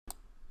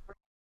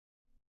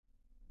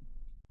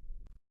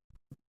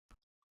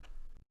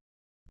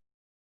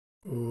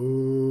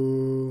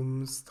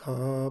ॐ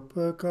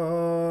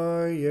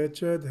स्थापकाय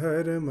च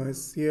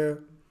धर्मस्य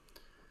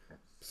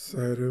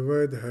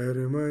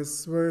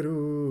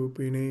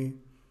सर्वधर्मस्वरूपिणे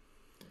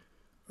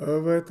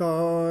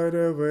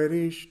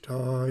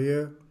अवतारवरिष्ठाय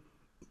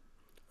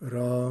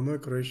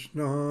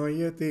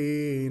रामकृष्णाय ते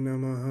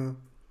नमः।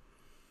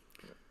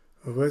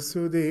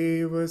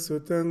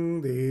 वसुदेवसुतं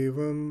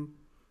देवं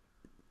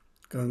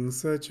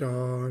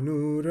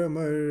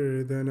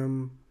कंसचाणूरमर्दनं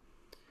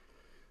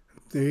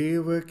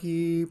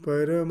देवकी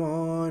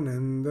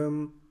परमानन्दं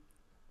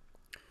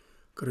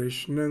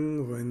कृष्णं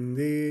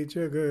वन्दे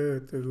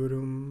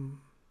जगद्गुरुम्।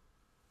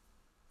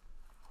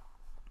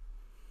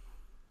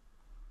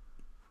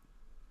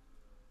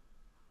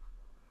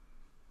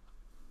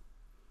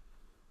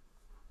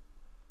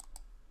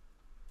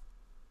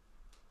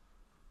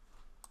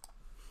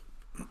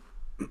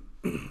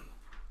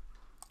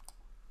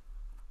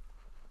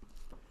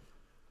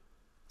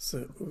 So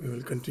we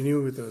will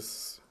continue with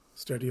this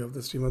study of the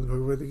Srimad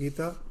Bhagavad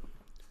Gita.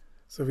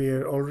 So we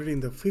are already in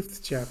the 5th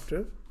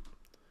chapter.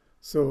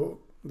 So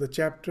the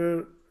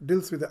chapter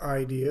deals with the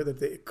idea that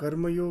the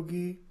Karma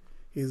Yogi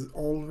is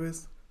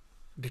always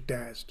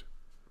detached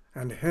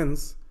and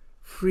hence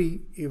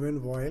free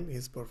even while he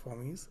is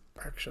performing his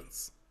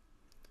actions.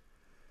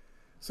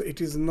 So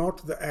it is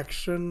not the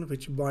action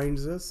which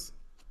binds us,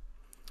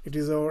 it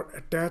is our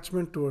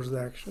attachment towards the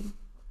action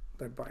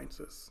that binds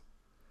us.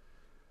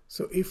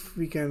 So if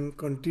we can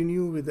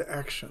continue with the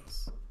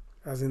actions,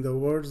 as in the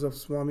words of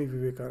Swami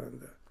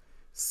Vivekananda,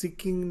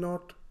 seeking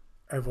not,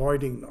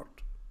 avoiding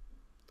not,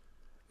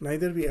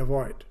 neither we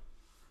avoid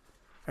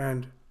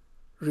and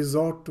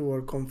resort to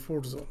our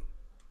comfort zone.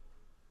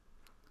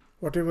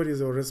 Whatever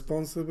is our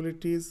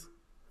responsibilities,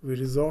 we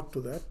resort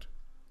to that.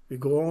 We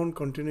go on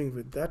continuing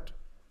with that.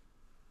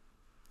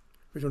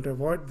 We don't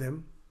avoid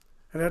them.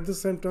 And at the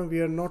same time,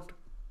 we are not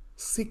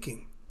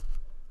seeking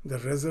the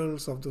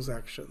results of those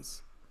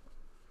actions.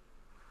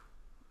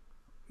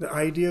 The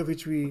idea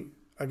which we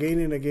again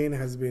and again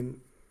has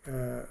been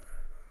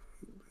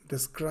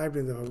described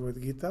in the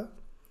Bhagavad Gita,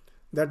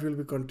 that will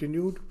be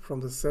continued from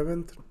the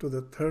 7th to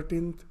the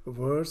 13th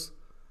verse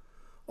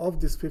of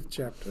this 5th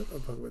chapter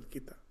of Bhagavad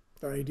Gita.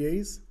 The idea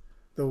is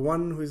the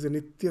one who is a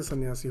Nitya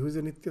Sannyasi. Who is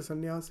a Nitya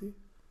Sannyasi?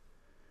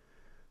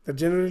 That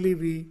generally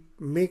we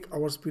make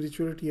our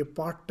spirituality a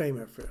part-time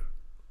affair.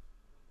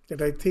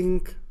 That I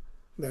think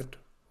that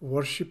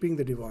worshipping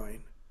the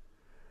divine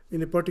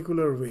in a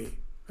particular way,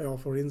 I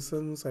offer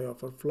incense, I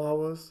offer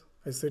flowers,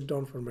 I sit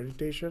down for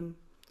meditation.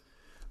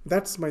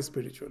 That's my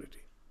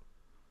spirituality.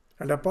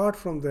 And apart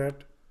from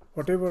that,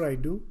 whatever I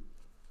do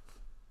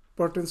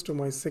pertains to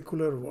my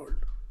secular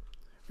world.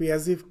 We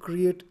as if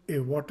create a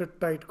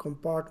watertight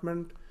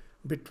compartment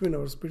between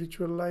our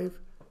spiritual life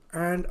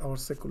and our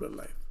secular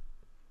life.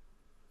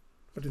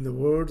 But in the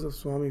words of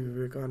Swami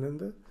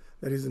Vivekananda,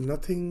 there is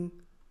nothing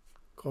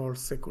called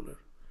secular.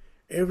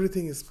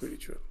 Everything is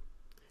spiritual.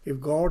 If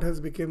God has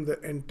become the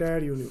entire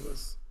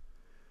universe,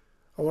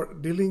 our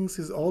dealings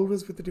is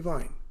always with the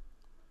divine.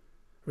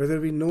 Whether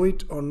we know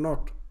it or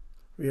not,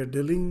 we are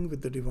dealing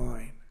with the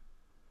divine.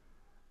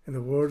 In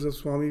the words of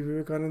Swami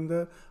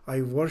Vivekananda,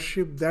 I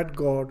worship that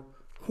God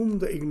whom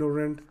the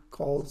ignorant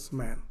calls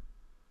man.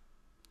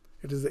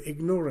 It is the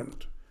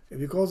ignorant.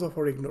 Because of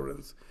our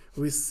ignorance,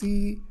 we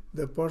see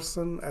the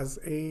person as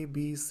A,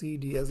 B, C,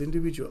 D, as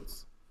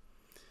individuals.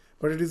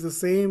 But it is the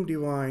same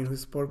divine who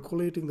is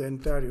percolating the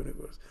entire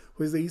universe,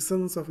 who is the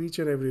essence of each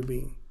and every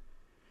being.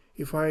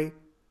 If I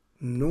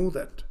know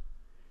that,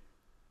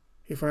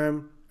 if I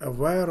am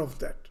aware of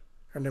that,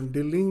 and am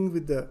dealing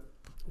with the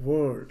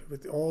world,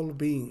 with all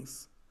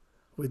beings,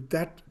 with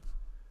that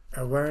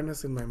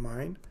awareness in my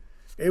mind,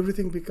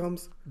 everything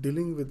becomes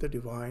dealing with the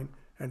divine,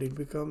 and it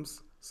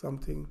becomes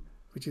something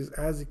which is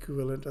as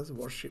equivalent as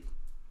worship.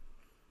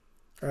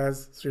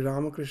 As Sri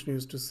Ramakrishna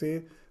used to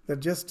say, that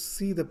just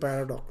see the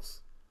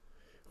paradox.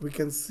 We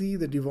can see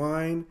the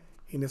divine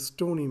in a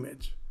stone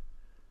image,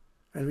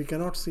 and we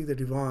cannot see the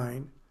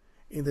divine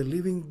in the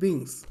living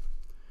beings.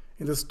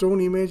 In the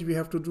stone image, we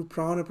have to do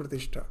prana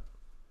pratishtha,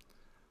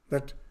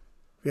 that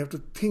we have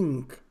to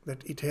think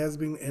that it has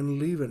been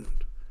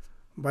enlivened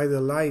by the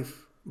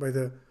life, by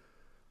the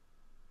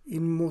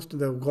inmost,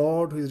 the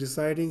God who is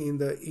residing in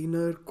the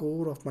inner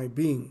core of my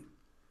being.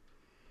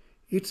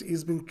 It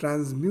is being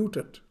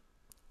transmuted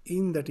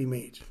in that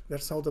image.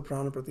 That's how the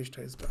prana pratishtha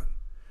is done.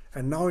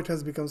 And now it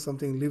has become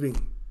something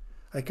living.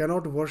 I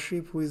cannot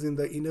worship who is in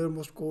the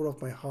innermost core of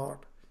my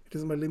heart. It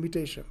is my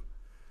limitation.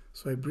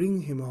 So I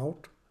bring him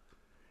out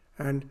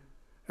and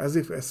as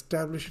if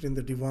establish it in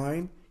the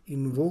divine,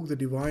 invoke the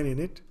divine in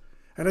it,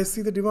 and I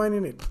see the divine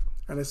in it,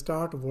 and I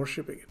start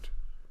worshipping it.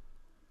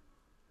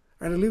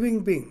 And a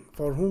living being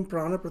for whom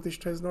prana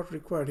pratishtha is not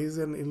required, he is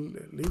a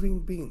living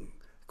being,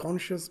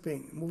 conscious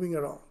being, moving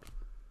around.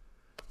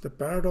 The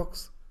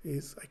paradox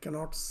is I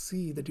cannot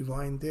see the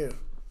divine there.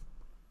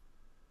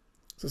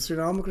 So Sri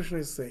Ramakrishna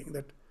is saying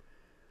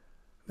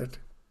that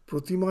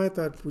Pratimaye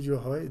tar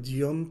pujo hoy,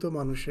 jiyanta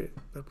manushe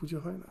tar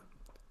pujo hoy na.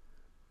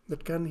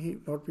 That can he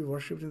not be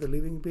worshipped in the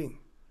living being?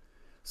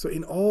 So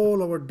in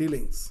all our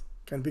dealings,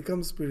 can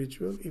become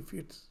spiritual if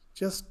it's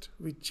just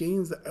we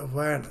change the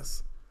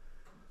awareness.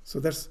 So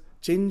that's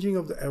changing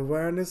of the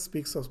awareness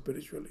speaks of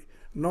spirituality,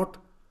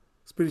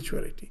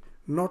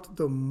 not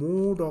the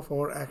mode of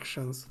our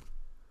actions,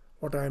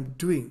 what I am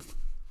doing.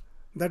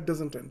 That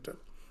doesn't enter.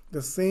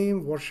 The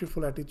same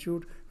worshipful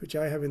attitude which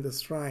I have in the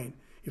shrine,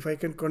 if I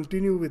can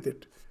continue with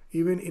it,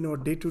 even in our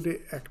day-to-day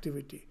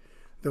activity,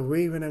 the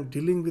way when I'm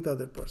dealing with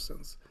other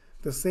persons,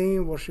 the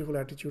same worshipful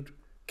attitude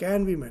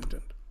can be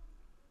maintained.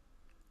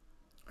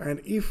 And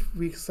if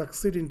we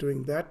succeed in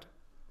doing that,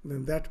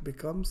 then that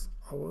becomes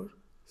our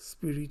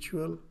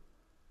spiritual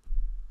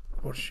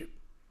worship.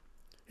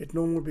 It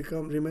no more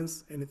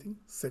remains anything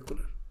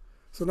secular.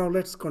 So now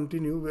let's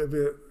continue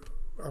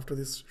after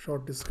this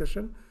short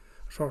discussion,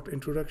 short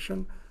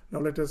introduction.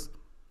 Now let us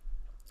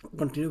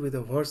continue with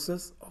the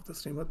verses of the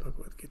Srimad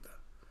Bhagavad Gita.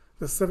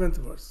 The 7th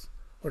verse,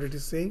 what it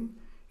is saying?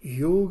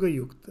 Yoga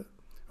yukta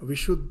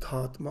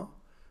vishuddhatma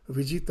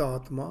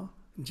vijitatma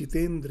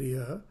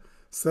jitendriya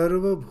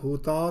sarva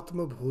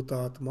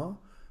bhutatma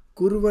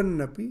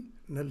kurvannapi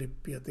na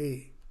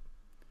lipyate.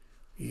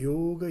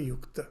 Yoga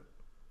yukta,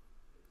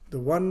 the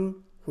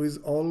one who is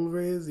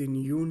always in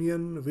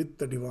union with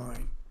the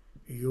divine.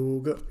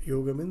 Yoga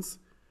means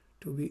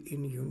to be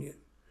in union,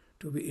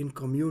 to be in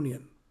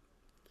communion.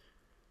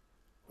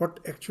 What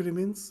actually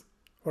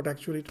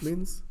it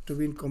means to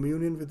be in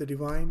communion with the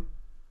divine?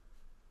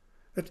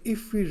 That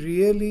if we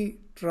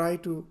really try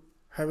to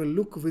have a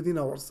look within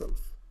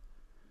ourselves,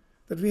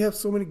 that we have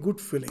so many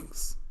good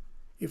feelings.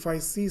 If I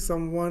see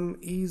someone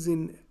is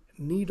in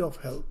need of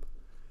help,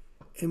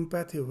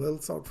 empathy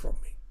wells out from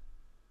me.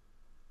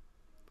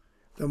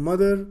 The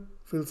mother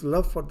feels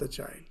love for the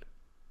child.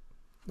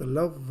 The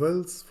love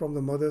wells from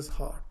the mother's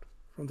heart,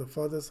 from the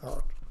father's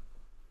heart.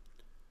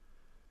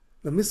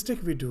 The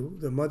mistake we do,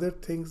 the mother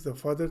thinks, the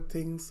father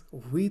thinks,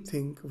 we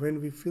think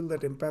when we feel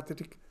that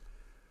empathetic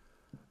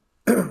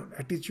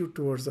attitude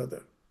towards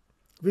other.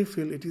 We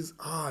feel it is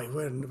you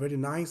are a very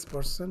nice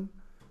person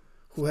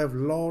who have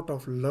lot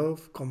of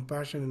love,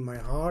 compassion in my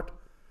heart,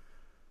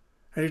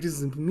 and it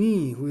is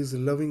me who is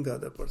loving the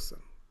other person.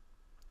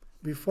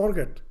 We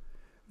forget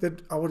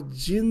that our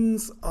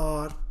genes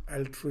are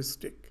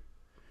altruistic.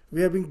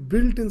 We have been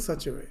built in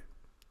such a way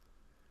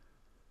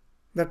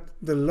that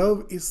the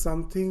love is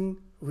something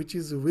which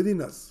is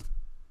within us.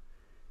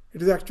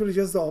 It is actually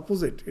just the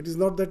opposite. It is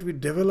not that we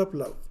develop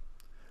love.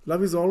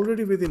 Love is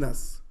already within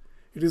us.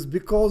 It is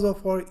because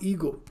of our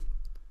ego.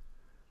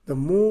 The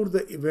more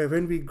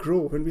when we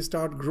grow, when we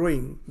start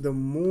growing, the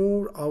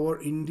more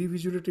our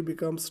individuality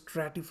becomes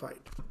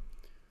stratified,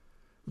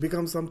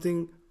 becomes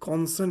something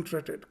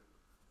concentrated,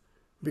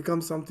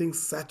 becomes something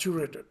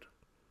saturated.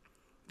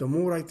 The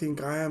more I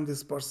think I am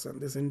this person,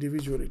 this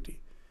individuality,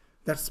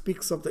 that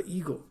speaks of the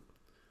ego,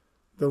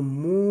 the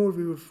more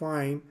we will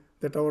find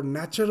that our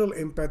natural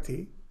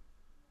empathy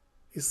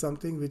is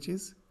something which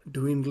is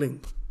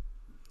dwindling.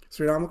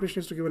 Sri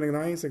Ramakrishna used to give a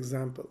nice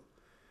example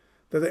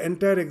that the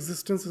entire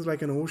existence is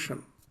like an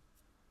ocean,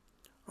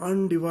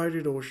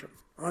 undivided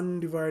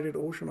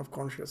ocean of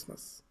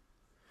consciousness.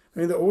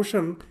 And in the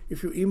ocean,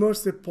 if you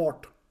immerse a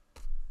pot,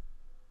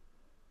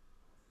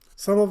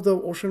 some of the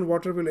ocean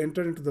water will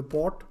enter into the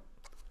pot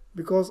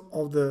because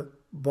of the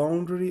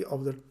boundary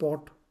of the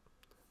pot,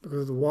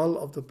 because of the wall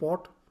of the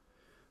pot.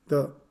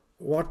 The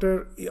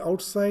water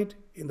outside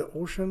in the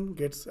ocean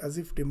gets as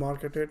if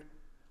demarcated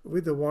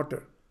with the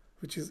water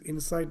which is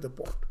inside the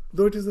pot,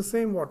 though it is the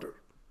same water.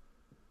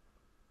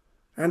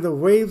 And the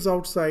waves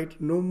outside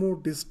no more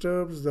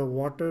disturbs the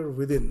water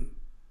within.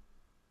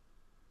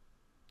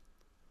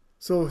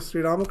 So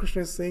Sri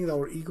Ramakrishna is saying that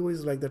our ego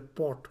is like that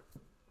pot.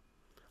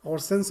 Our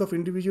sense of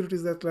individuality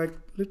is that like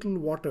little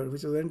water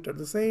which has entered,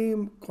 the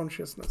same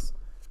consciousness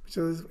which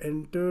has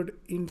entered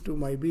into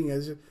my being,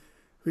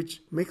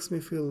 which makes me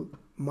feel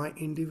my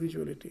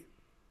individuality.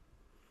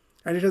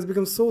 And it has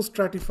become so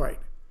stratified.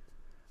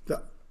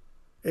 The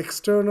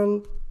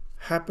external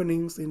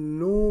happenings in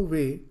no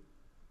way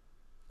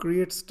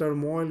creates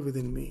turmoil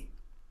within me.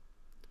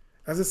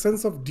 As a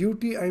sense of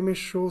duty, I may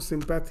show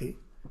sympathy,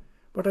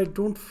 but I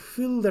don't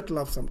feel that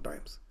love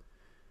sometimes.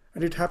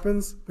 And it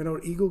happens when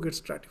our ego gets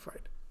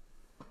stratified.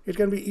 It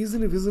can be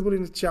easily visible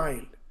in a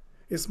child.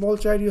 A small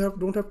child, you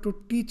don't have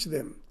to teach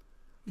them.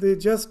 They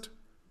just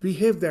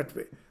behave that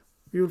way.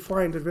 You will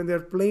find that when they are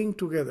playing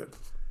together,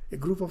 a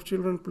group of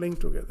children playing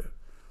together,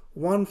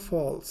 one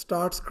falls,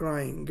 starts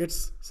crying,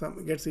 gets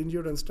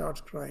injured and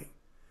starts crying.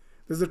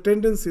 There's a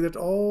tendency that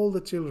all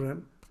the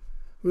children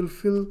will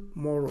feel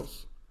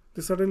morose.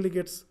 They suddenly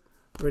gets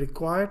very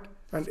quiet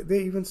and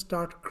they even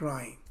start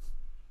crying.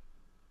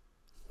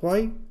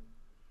 Why?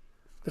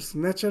 This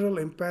natural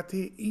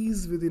empathy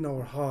is within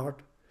our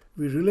heart.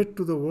 We relate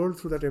to the world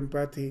through that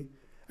empathy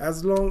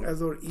as long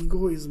as our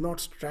ego is not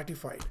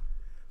stratified.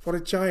 For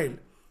a child,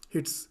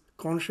 its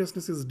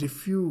consciousness is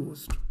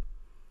diffused.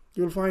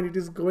 You will find it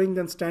is going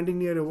and standing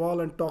near a wall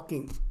and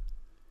talking.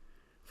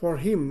 For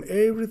him,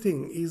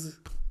 everything is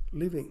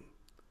living.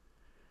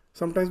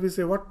 Sometimes we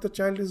say, what the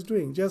child is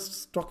doing?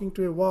 Just talking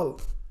to a wall.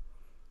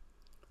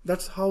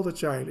 That's how the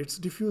child, it's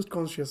diffused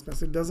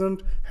consciousness. It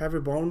doesn't have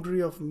a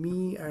boundary of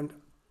me and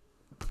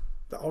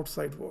the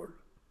outside world.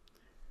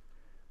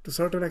 To a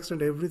certain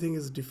extent, everything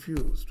is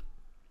diffused.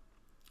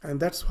 And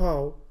that's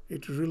how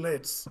it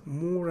relates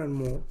more and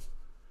more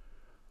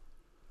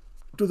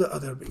to the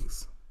other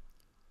beings.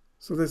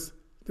 So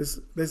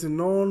there's a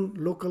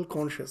non-local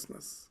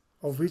consciousness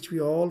of which we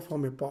all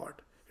form a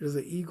part. It is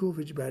the ego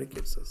which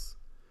barricades us.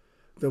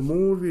 The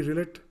more we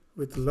relate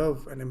with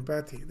love and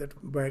empathy, that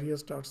barrier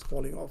starts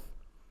falling off.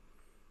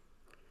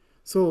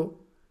 So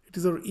it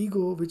is our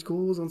ego which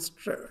goes on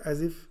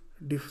as if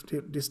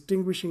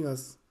distinguishing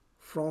us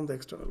from the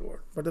external world.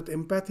 But that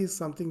empathy is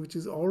something which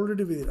is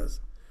already within us.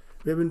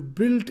 We have been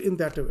built in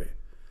that way.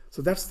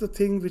 So that's the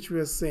thing which we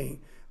are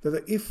saying,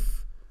 that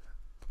if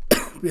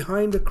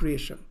behind the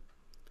creation,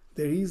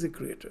 there is a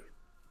creator.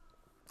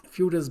 A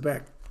few days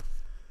back,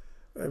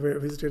 I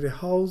visited a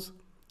house,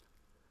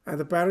 and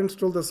the parents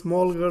told the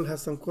small girl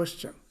has some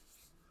question.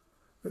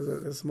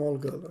 There's a small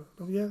girl.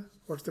 Oh yeah,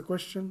 what's the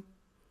question?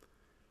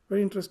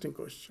 Very interesting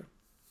question.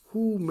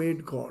 Who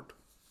made God?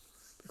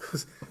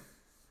 Because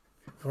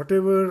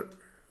whatever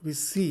we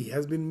see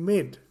has been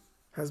made,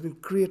 has been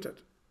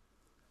created.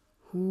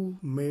 Who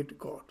made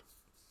God?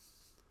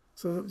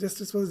 So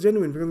justice was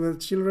genuine, because when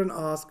children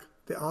ask,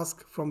 they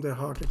ask from their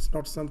heart. It's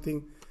not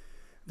something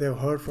they have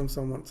heard from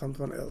someone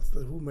else.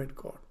 That who made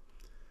God?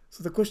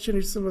 So the question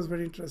itself was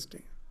very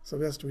interesting. So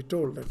we have to be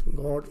told that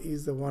God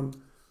is the one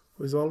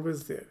who is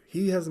always there.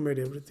 He has made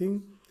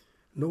everything.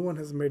 No one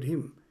has made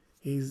him.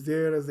 He is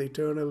there as the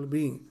eternal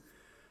being.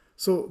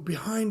 So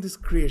behind this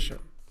creation,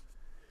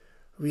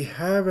 we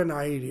have an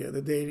idea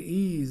that there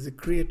is a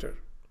creator.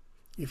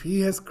 If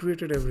he has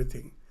created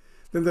everything,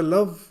 then the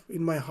love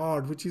in my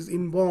heart, which is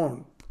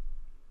inborn,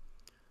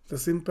 the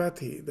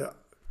sympathy,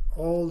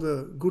 all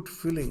the good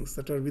feelings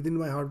that are within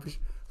my heart, which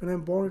when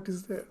I'm born, it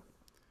is there.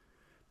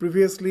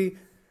 Previously,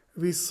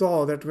 we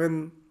saw that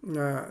when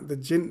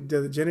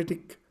the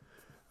genetic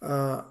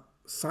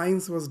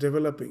science was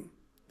developing,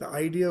 the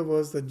idea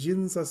was that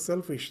genes are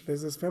selfish.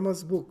 There's this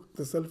famous book,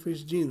 The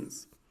Selfish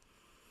Genes.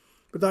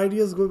 But the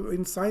ideas go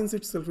in science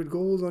itself, it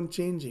goes on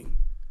changing.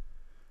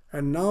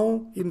 And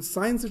now in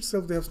science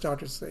itself, they have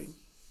started saying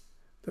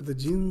that the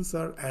genes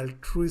are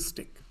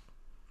altruistic.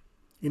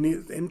 In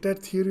the entire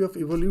theory of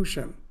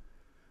evolution,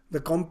 the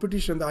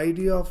competition, the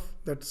idea of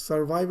that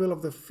survival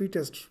of the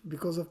fittest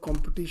because of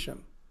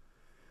competition,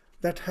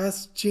 that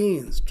has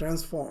changed,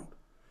 transformed.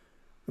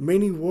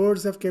 Many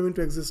words have come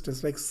into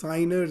existence like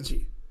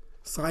synergy,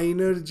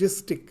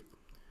 synergistic.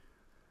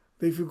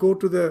 If you go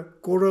to the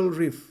coral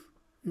reef,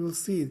 you will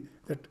see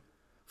that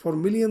for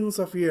millions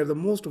of years, the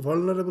most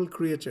vulnerable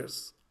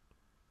creatures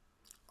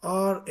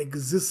are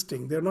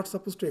existing. They are not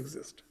supposed to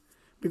exist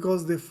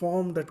because they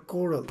formed that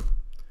coral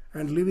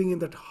and living in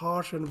that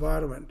harsh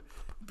environment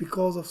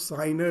because of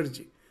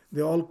synergy.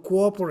 They all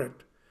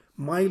cooperate.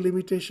 My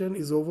limitation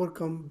is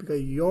overcome by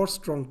your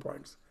strong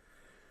points.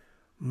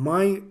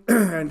 My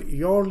and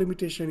your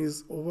limitation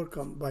is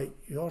overcome by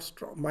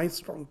my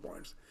strong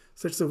points.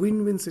 So it's a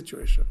win-win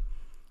situation.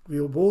 We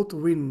both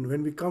win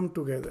when we come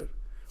together.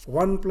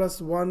 1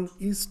 + 1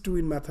 is 2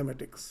 in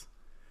mathematics.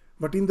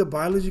 But in the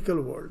biological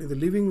world, in the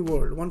living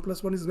world, 1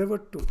 + 1 is never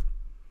 2.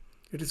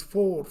 It is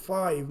 4,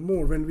 5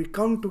 more. When we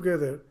come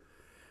together,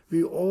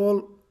 we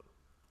all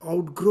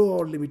outgrow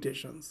our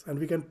limitations and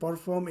we can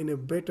perform in a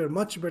better,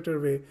 much better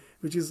way,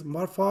 which is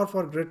far,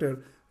 far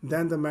greater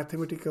than the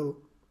mathematical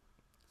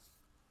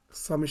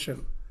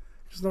summation.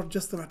 It's not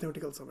just the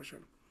mathematical summation.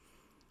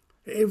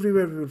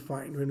 Everywhere we will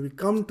find, when we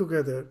come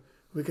together,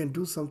 we can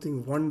do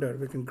something wonder,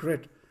 we can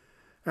create.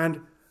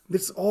 And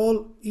this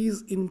all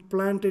is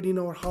implanted in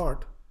our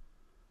heart.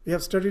 We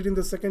have studied in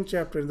the 2nd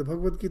chapter in the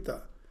Bhagavad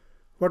Gita.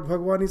 What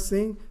Bhagavan is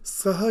saying?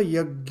 Saha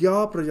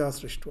yagya praja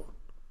srishtva.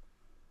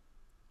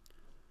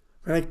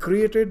 When I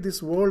created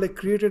this world, I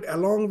created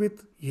along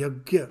with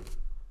yagya.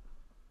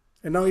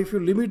 And now if you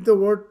limit the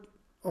word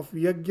of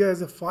yagya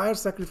as a fire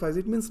sacrifice,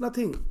 it means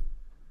nothing.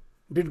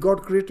 Did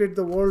God create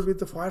the world with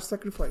the fire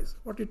sacrifice?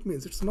 What it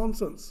means? It's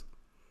nonsense.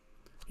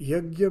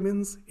 Yagya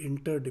means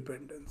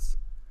interdependence.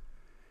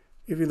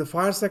 If in the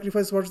fire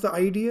sacrifice, what's the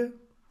idea?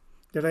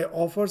 That I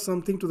offer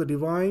something to the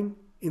divine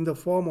in the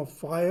form of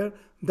fire.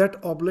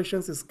 That oblation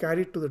is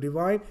carried to the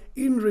divine.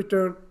 In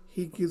return,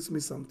 he gives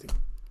me something.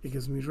 He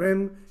gives me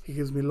rain, he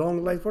gives me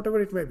long life, whatever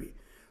it may be.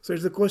 So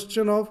it's a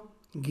question of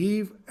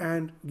giving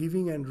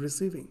and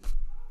receiving.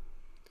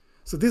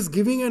 So this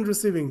giving and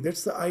receiving,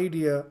 that's the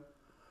idea.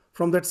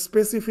 From that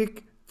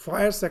specific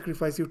fire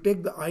sacrifice, you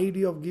take the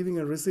idea of giving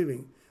and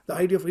receiving, the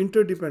idea of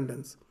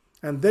interdependence,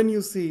 and then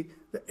you see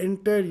the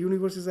entire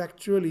universe is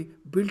actually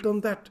built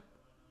on that.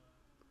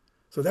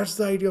 So that's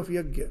the idea of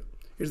yagya.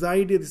 It's the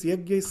idea, this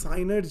yagya is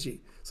synergy.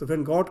 So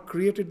when God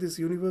created this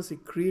universe, he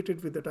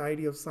created with that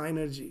idea of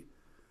synergy.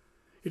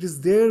 It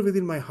is there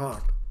within my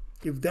heart.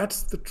 If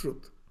that's the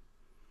truth,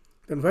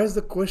 then where's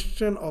the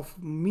question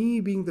of me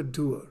being the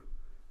doer?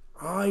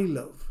 I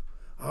love,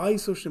 I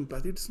show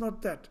sympathy. It's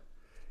not that.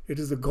 It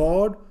is the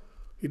God,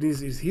 it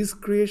is his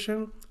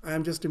creation. I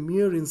am just a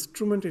mere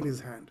instrument in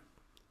his hand.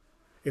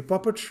 A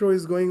puppet show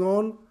is going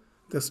on,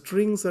 the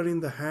strings are in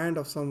the hand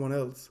of someone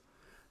else.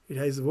 It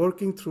is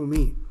working through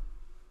me.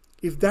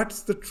 If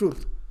that's the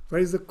truth,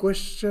 where is the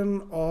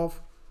question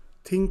of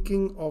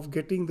thinking of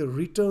getting the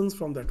returns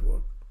from that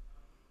work?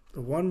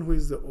 The one who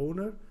is the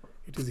owner,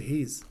 it is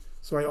his.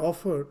 So I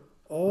offer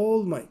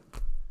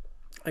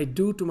I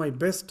do to my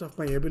best of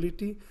my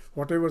ability,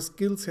 whatever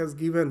skills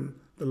the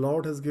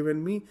Lord has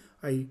given me,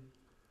 I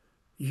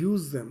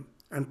use them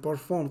and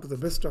perform to the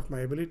best of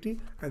my ability,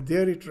 and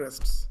there it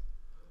rests.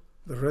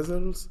 The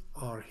results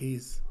are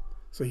his.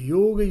 So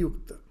Yoga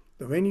Yukta,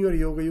 when you are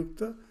Yoga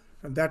Yukta,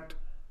 and that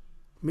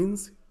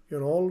means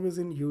you're always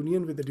in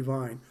union with the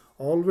divine.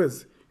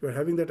 Always you're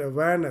having that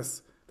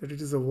awareness that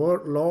it is the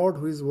Lord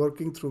who is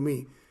working through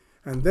me.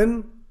 And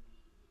then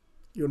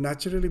you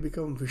naturally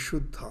become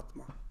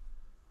Vishuddhatma.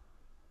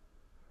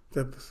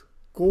 The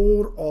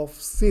core of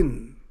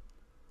sin,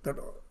 that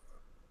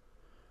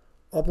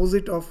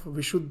opposite of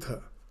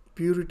Vishuddha,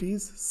 purity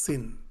is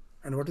sin.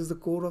 And what is the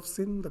core of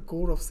sin? The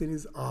core of sin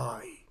is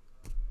I.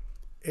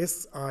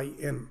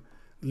 S-I-N.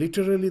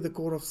 Literally the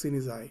core of sin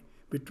is I.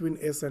 Between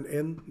S and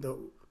N, the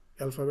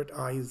alphabet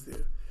I is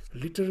there.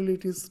 Literally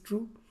it is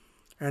true,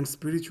 and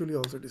spiritually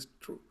also it is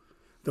true.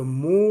 The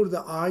more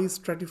the I is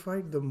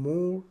stratified, the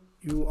more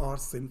you are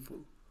sinful.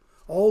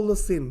 All the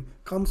sin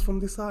comes from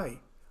this I.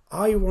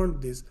 I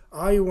want this,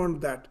 I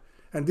want that.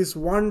 And this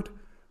want,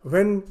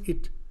 when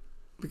it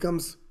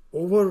becomes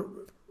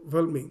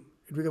overwhelming,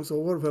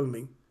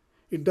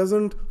 it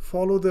doesn't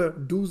follow the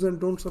do's and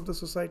don'ts of the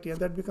society, and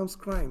that becomes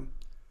crime.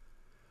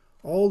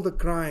 All the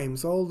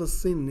crimes, all the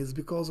sin is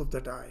because of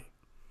that I.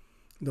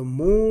 The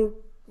more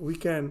we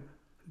can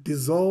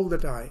dissolve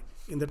that I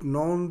in that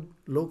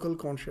non-local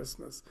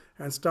consciousness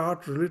and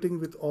start relating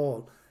with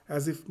all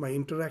as if my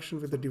interaction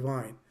with the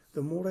divine,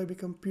 the more I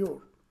become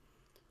pure.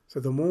 So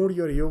the more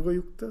you are Yoga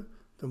Yukta,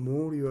 the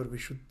more you are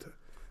Vishuddha.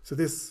 So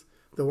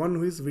the one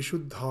who is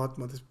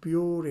Vishuddhatma, this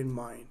pure in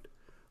mind,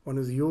 one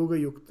is Yoga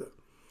Yukta.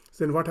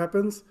 So then what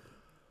happens?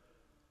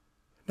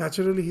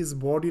 Naturally his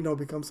body now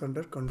becomes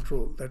under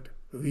control, that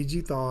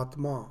Vijita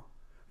Atma.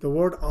 The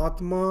word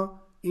Atma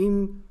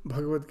in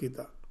Bhagavad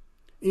Gita,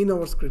 in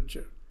our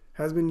scripture,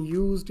 has been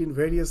used in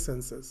various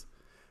senses.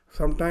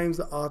 Sometimes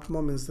the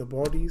Atma means the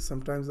body,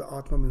 sometimes the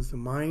Atma means the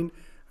mind,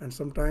 and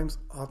sometimes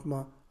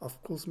Atma,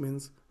 of course,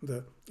 means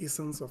the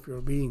essence of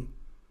your being,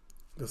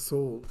 the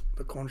soul,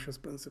 the conscious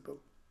principle.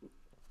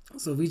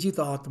 So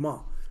Vijita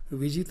Atma,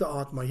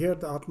 here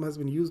the Atma has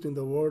been used in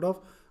the word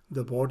of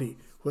the body,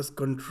 who has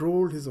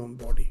controlled his own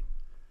body.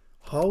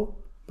 How?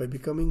 By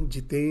becoming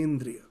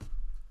Jitendriya.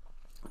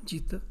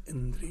 Jita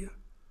Indriya.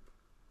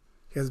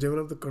 He has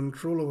developed the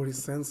control over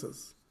his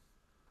senses.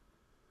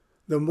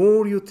 The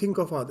more you think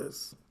of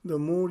others, the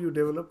more you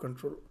develop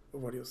control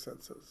over your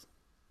senses.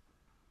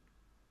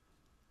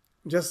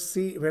 Just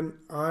see, when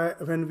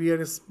we are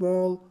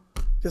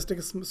just take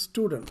a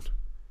student,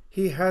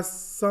 he has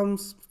some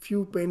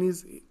few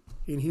pennies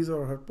in his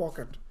or her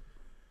pocket.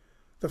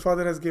 The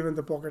father has given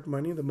the pocket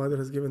money, the mother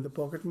has given the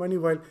pocket money,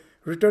 while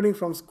returning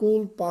from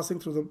school, passing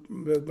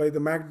by the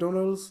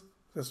McDonald's,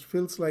 just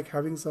feels like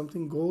having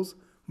something, goes,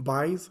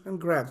 buys and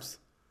grabs.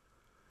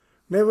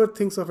 Never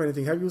thinks of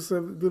anything.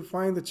 You'll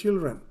find the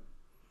children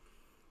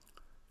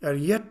are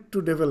yet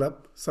to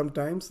develop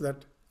sometimes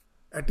that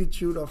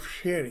attitude of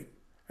sharing.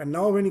 And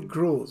now when he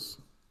grows,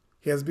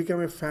 he has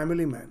become a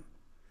family man.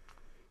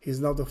 He is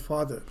now the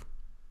father.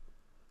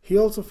 He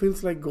also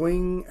feels like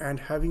going and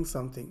having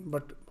something.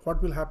 But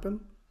what will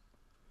happen?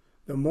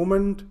 The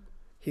moment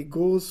he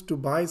goes to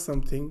buy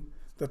something,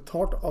 the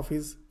thought of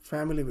his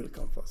family will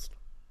come first.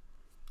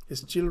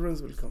 His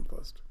children will come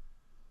first.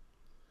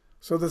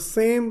 So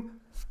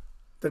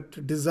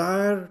that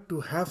desire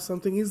to have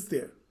something is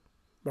there.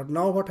 But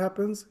now what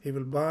happens? He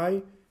will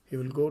buy, he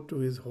will go to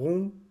his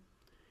home,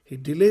 he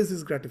delays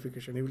his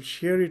gratification, he will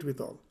share it with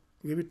all,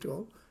 give it to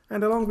all,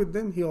 and along with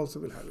them he also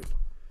will have it.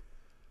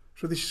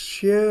 So this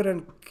share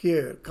and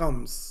care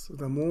comes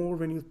the more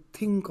when you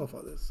think of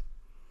others.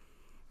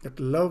 That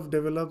love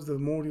develops the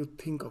more you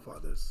think of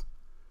others.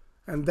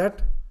 And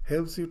that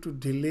helps you to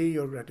delay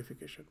your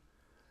gratification.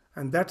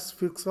 And that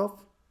speaks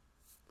of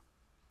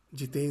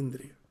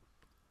Jitendriya.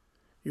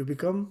 You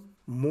become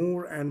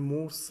more and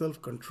more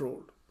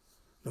self-controlled.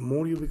 The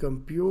more you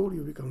become pure,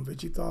 you become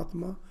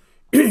Vijitatma,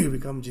 you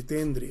become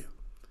Jitendriya.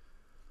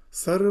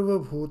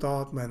 Sarva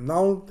Bhutatma. And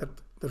now that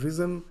the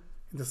reason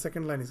in the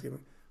second line is given,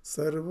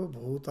 Sarva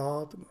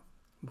Bhutatma,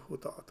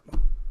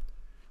 Bhutatma.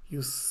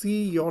 You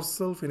see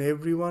yourself in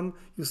everyone,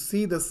 you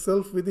see the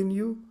self within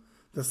you,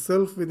 the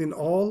self within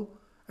all,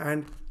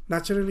 and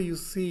naturally you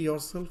see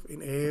yourself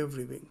in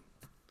everything.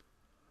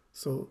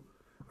 So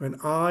when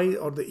I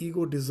or the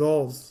ego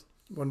dissolves,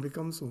 one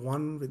becomes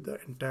one with the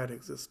entire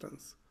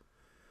existence.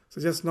 So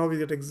just now we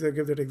give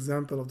that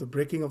example of the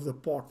breaking of the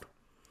pot.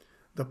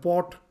 The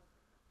pot,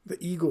 the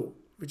ego,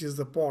 which is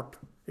the pot,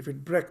 if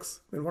it breaks,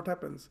 then what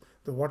happens?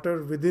 The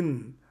water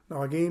within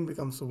now again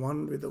becomes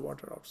one with the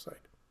water outside.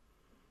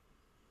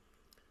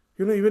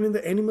 Even in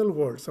the animal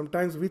world,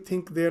 sometimes we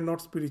think they are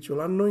not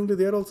spiritual. Unknowingly,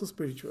 they are also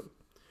spiritual.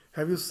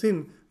 Have you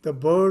seen the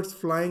birds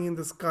flying in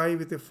the sky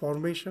with a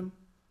formation.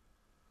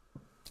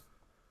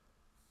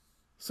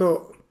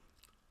 So,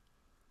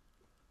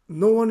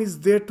 no one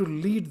is there to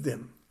lead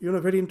them.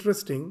 Very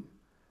interesting.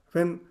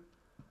 When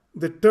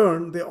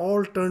they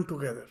all turn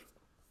together.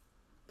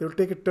 They will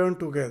take a turn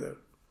together.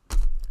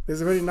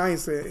 There's a very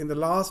nice, in the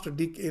last,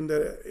 in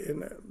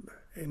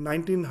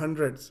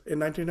 1900s, in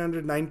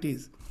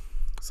 1990s,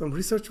 some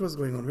research was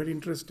going on, very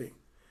interesting,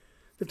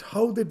 that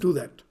how they do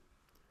that.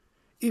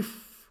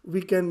 If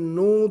we can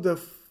know the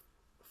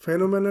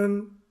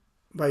phenomenon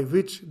by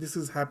which this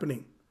is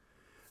happening,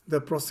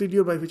 the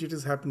procedure by which it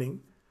is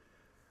happening,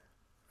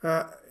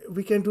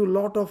 we can do a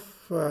lot of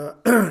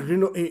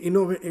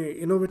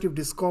innovative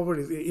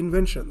discoveries,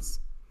 inventions,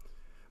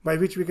 by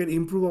which we can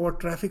improve our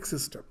traffic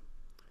system.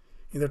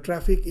 In the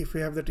traffic, if we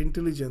have that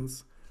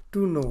intelligence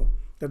to know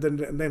that the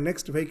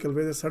next vehicle,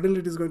 whether suddenly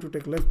it is going to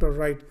take left or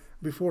right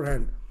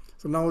beforehand,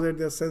 so now that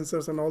there are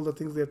sensors and all the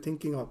things they are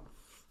thinking of,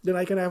 then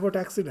I can avert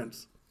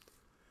accidents.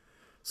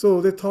 So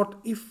they thought,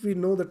 if we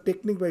know the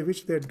technique by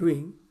which they are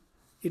doing,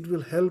 it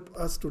will help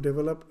us to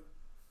develop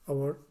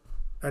our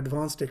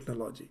advanced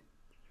technology.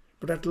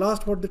 But at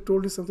last what they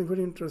told is something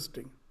very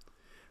interesting,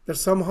 that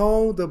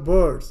somehow the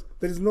birds,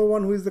 there is no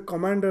one who is the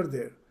commander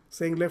there,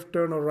 saying left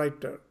turn or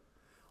right turn.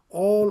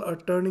 All are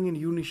turning in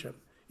unison.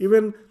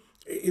 Even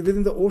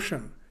within the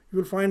ocean, you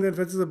will find that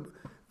there's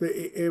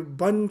a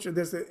bunch,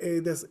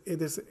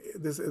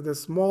 there's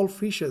small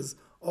fishes,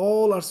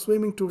 all are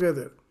swimming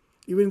together.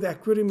 Even in the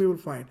aquarium you will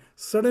find.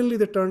 Suddenly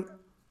they turn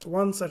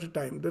once at a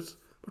time. But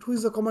who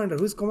is the commander?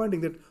 Who is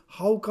commanding that?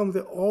 How come they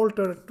all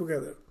turn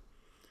together?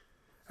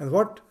 And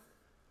what,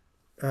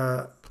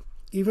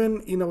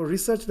 even in our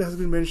research there has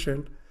been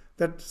mentioned,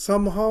 that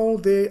somehow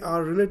they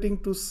are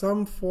relating to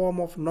some form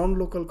of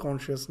non-local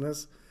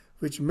consciousness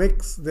which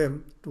makes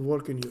them to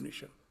work in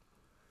unison.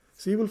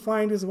 So you will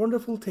find this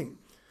wonderful thing,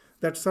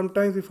 that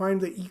sometimes we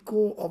find the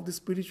echo of the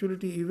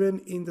spirituality even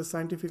in the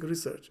scientific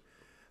research,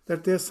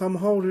 that they are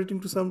somehow relating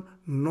to some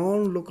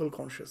non-local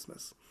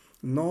consciousness,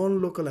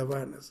 non-local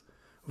awareness,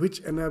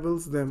 which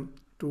enables them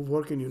to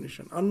work in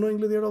unison.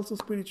 Unknowingly they are also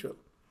spiritual.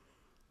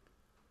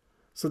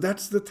 So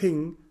that's the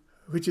thing,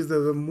 which is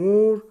the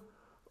more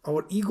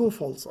our ego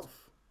falls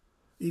off,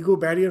 ego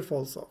barrier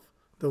falls off,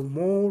 the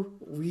more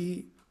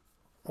we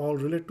all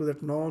relate to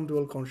that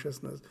non-dual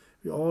consciousness.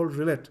 We all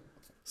relate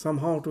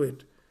somehow to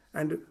it,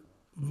 and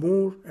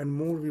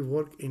more we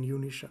work in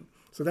unison.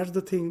 So that's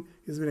the thing.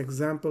 Is an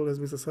example as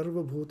Mr.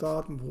 Sarva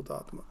Bhutatma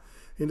Bhutatma.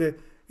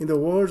 In the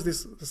words,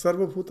 this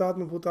Sarva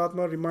Bhutatma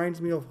Bhutatma reminds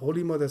me of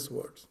Holy Mother's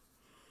words.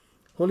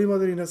 Holy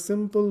Mother, in a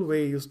simple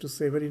way, used to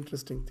say a very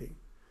interesting thing,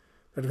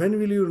 that when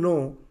will you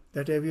know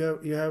that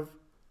you have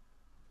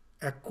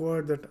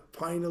acquired that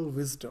final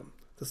wisdom,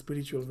 the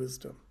spiritual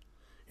wisdom.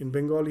 In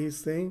Bengali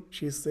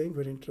she is saying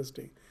very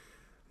interesting,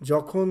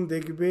 যখন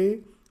দেখবে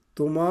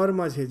তোমার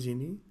মাঝে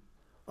যিনি,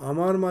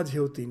 আমার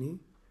মাঝেও তিনি,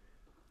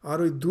 আর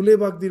ওই দুলে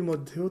বাগদির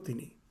মধ্যেও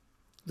তিনি.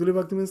 দুলে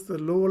Bagdi means the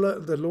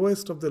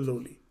lowest of the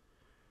lowly.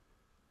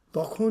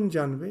 তখন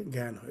জানবে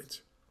জ্ঞান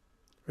হয়েছে.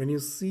 When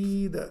you see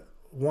the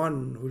one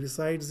who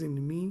resides in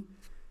me,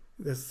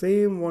 the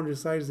same one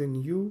resides in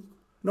you.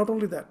 Not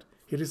only that,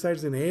 he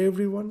resides in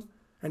everyone,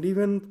 and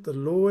even the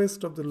lowest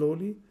of the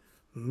lowly,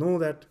 know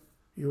that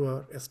you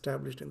are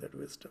established in that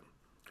wisdom.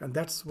 And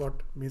that's what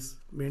is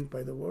meant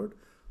by the word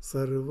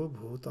Sarva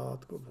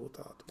Bhutatma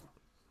Bhutatma.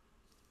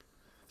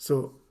 So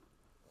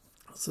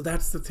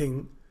that's the thing.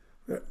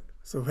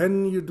 So when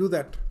you do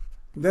that,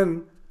 then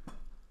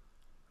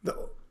the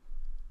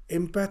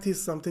empathy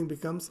something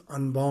becomes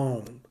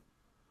unbound.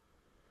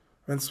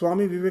 When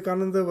Swami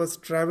Vivekananda was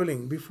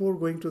traveling before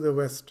going to the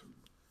West,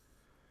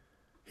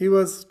 he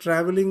was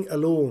traveling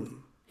alone.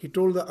 He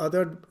told the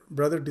other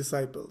brother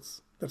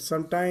disciples that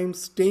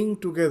sometimes staying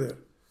together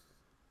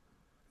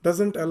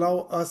doesn't allow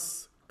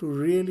us to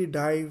really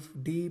dive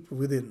deep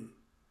within.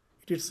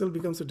 It itself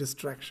becomes a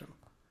distraction.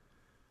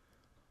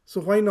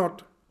 So why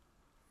not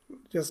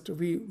just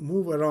we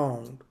move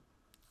around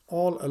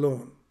all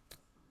alone?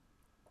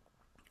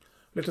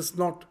 Let us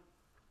not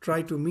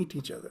try to meet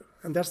each other.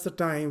 And that's the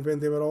time when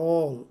they were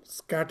all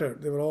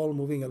scattered, they were all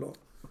moving alone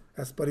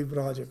as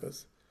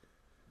parivrājakas.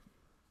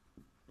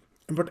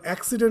 But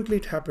accidentally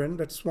it happened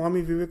that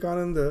Swami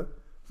Vivekananda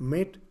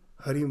met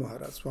Hari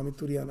Maharaj, Swami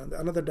Turiyananda,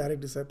 another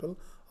direct disciple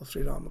of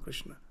Sri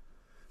Ramakrishna.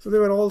 So they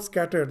were all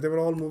scattered, they were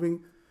all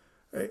moving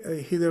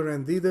hither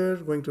and thither,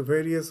 going to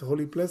various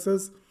holy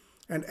places,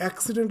 and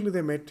accidentally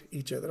they met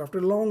each other. After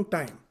a long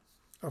time,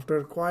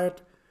 after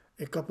quite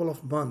a couple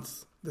of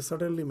months, they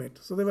suddenly met.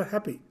 So they were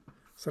happy.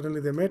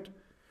 Suddenly they met,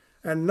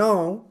 and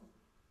now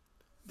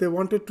they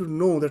wanted to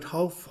know that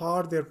how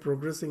far they are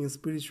progressing in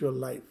spiritual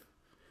life.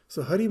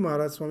 So Hari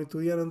Maharaj, Swami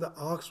Turiyananda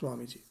asked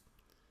Swamiji,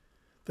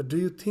 that do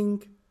you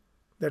think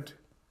that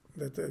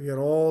we are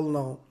all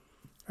now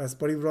as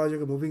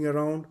Parivrajaka moving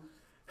around,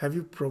 have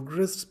you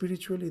progressed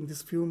spiritually in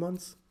these few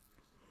months?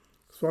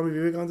 Swami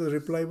Vivekananda's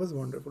reply was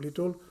wonderful. He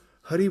told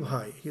Hari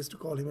Bhai, he used to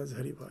call him as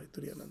Hari Bhai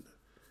Turiyananda,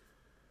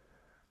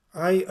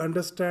 I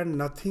understand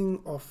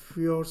nothing of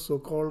your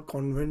so-called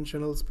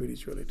conventional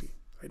spirituality.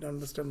 I don't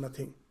understand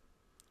nothing.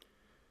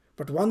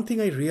 But one thing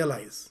I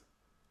realize,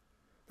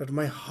 that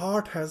my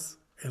heart has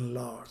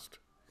enlarged.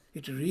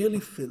 It really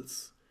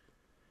fills.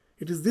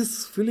 It is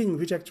this feeling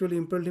which actually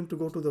impelled him to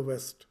go to the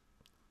West.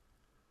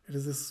 It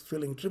is this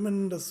feeling,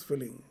 tremendous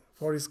feeling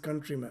for his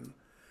countrymen,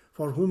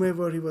 for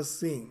whomever he was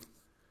seeing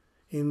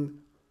in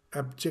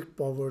abject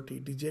poverty,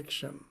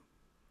 dejection.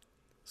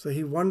 So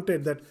he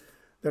wanted that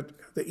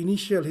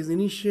his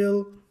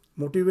initial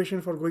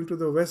motivation for going to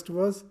the West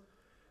was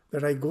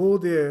that I go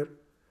there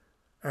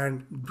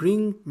and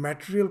bring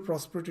material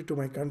prosperity to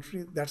my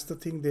country. That's the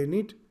thing they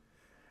need.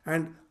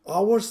 And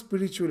our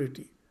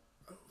spirituality,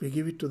 we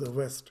give it to the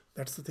West.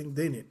 That's the thing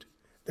they need.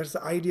 That's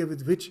the idea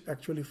with which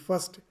actually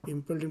first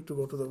impelled him to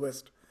go to the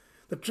West.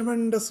 The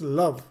tremendous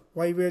love,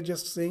 why we are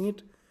just saying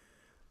it,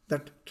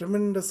 that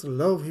tremendous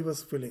love he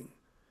was feeling,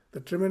 the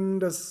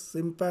tremendous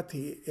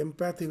sympathy,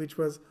 empathy which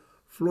was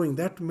flowing,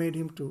 that made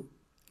him to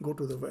go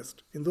to the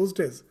West. In those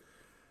days,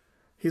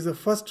 he's the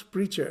first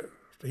preacher,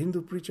 the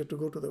Hindu preacher, to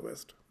go to the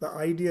West. The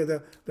idea,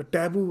 the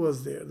taboo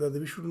was there, that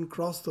we shouldn't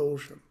cross the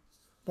ocean.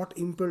 What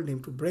impelled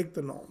him to break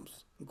the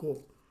norms,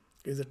 go,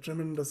 is a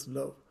tremendous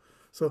love.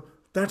 So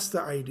that's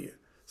the idea.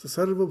 So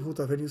Sarva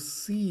Bhuta, when you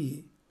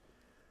see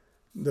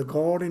the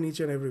God in each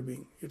and every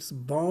being, it's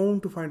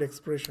bound to find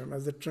expression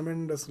as a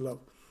tremendous love.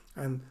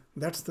 And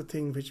that's the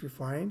thing which we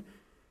find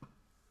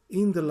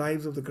in the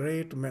lives of the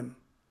great men.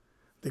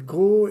 They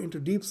go into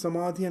deep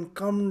samadhi and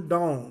come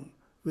down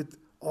with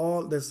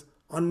all this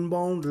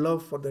unbound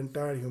love for the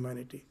entire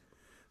humanity.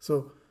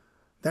 So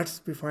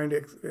that's we find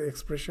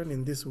expression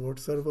in this word,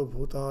 Sarva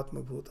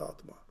Bhutatma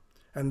Bhutatma.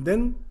 And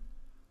then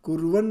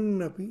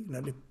Kurvannapi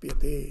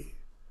Nalipyate.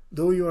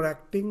 Though you are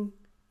acting,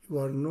 you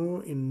are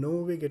in no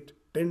way get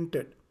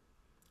tainted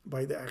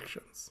by the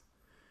actions.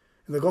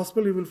 In the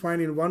Gospel, you will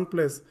find in one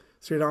place,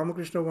 Sri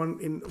Ramakrishna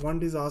one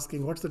is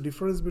asking, what's the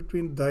difference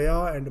between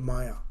Daya and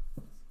Maya?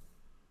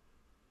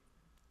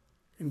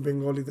 In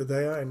Bengali, the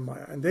Daya and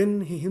Maya. And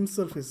then he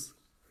himself is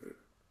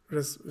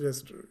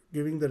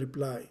giving the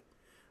reply.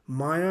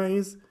 Maya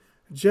is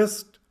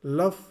just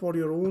love for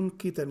your own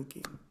kith and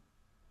kin.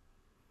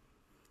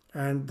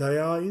 And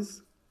Daya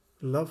is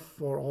love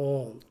for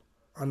all,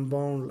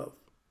 unbound love.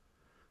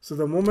 So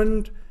the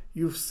moment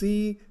you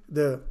see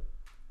the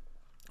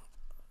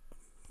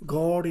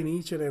God in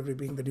each and every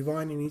being, the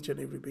divine in each and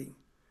every being,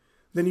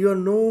 then you are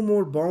no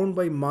more bound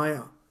by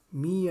Maya,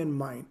 me and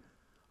mine,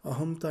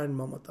 ahamta and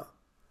mamata.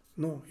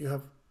 No, you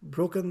have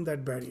broken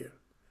that barrier.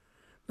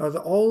 Now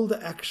all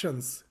the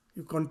actions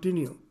you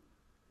continue,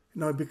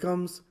 now it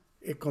becomes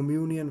a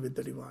communion with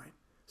the divine.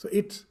 So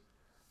its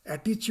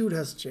attitude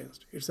has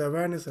changed, its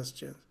awareness has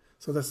changed.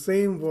 So the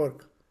same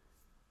work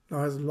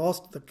now has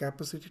lost the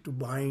capacity to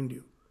bind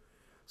you.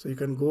 So you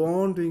can go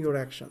on doing your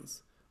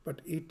actions,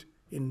 but it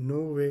in no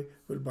way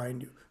will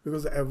bind you,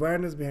 because the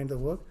awareness behind the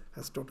work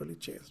has totally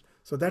changed.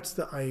 So that's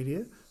the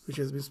idea which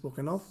has been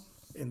spoken of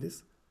in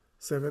this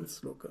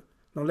 7th sloka.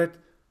 Now let's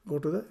go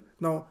to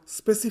now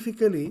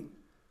specifically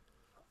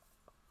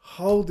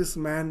how this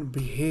man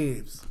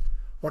behaves,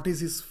 what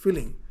is his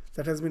feeling,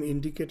 that has been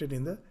indicated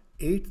in the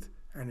 8th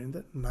and in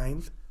the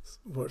 9th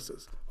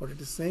verses. What it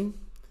is saying,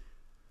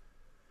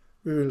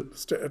 we will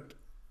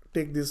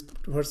take these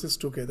verses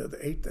together, the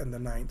 8th and the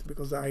 9th,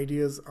 because the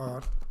ideas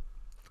are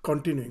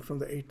continuing from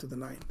the 8th to the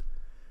 9th.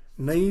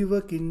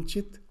 Naiva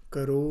kinchit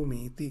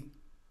karomiti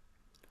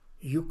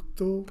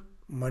yukto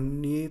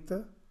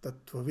manyeta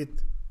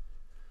tattvavit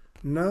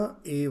na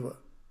eva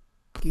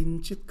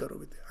kinchit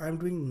karomiti. I am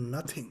doing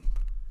nothing.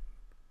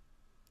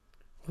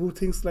 Who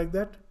thinks like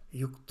that?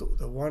 Yukto,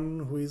 the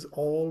one who is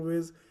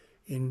always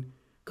in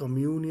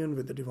communion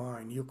with the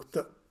divine,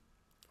 yukta,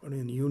 or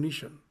in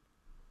unison.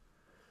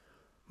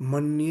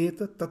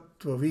 Manyeta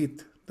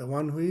tattvavit, the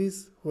one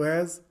who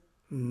has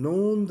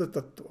known the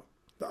tattva,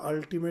 the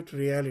ultimate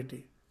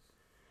reality.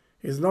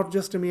 He is not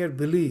just a mere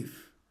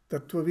belief.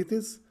 Tattvavit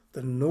is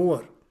the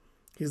knower.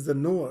 He is the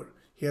knower.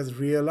 He has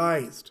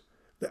realized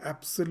the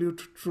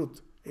absolute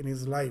truth in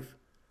his life.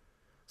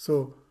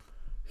 So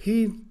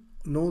he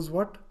knows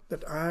what?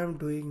 That I am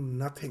doing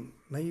nothing.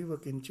 Naiva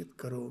kinchit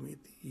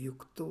karomiti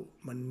yukto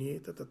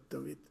manyeta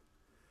tattvavit.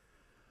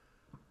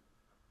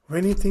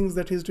 When he thinks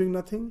that he is doing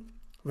nothing,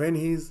 when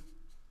he is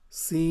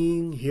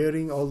seeing,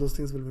 hearing, all those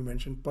things will be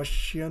mentioned.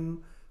 Pashyan,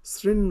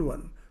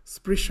 Srinvan,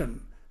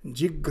 Sprishan,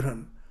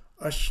 Jigran,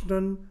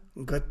 Ashnan,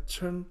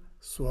 Gachan,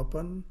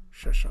 Swapan,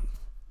 Shashan.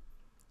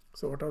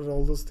 So what are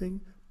all those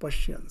things?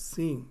 Pashyan,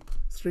 seeing,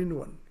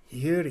 Srinvan,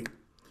 hearing.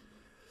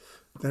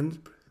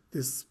 Then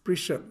this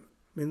Sprishan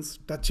means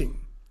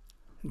touching.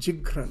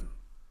 Jigran,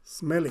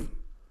 smelling.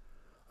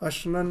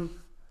 Ashnan,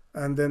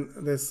 and then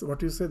this,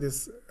 what you say,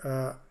 this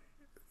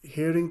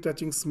hearing,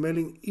 touching,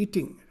 smelling,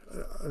 eating.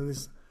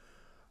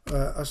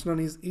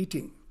 Ashnan is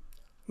eating.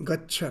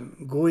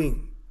 Gachan,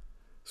 going.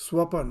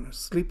 Swapan,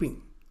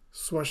 sleeping.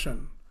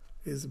 Swashan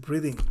is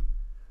breathing.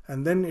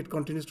 And then it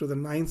continues to the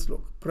 9th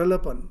sloka.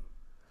 Pralapan,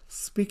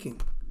 speaking.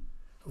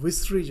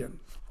 Visrijan,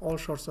 all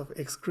sorts of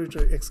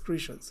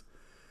excretions.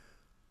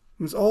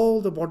 Means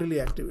all the bodily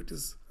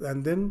activities.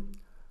 And then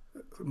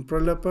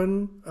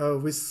Pralapan,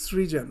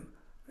 Visrijan,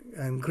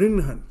 and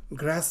Grinhan,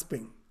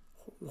 grasping,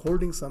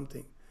 holding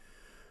something.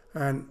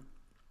 And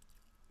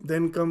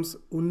then comes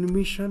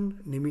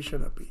Unmishan,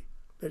 Nimishanapi.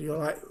 That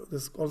your eye,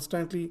 this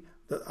constantly,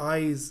 the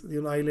eyes,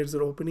 eyelids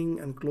are opening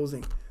and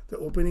closing. The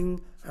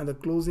opening and the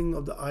closing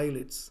of the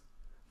eyelids,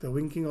 the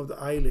winking of the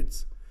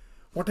eyelids.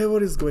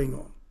 Whatever is going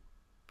on,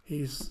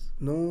 he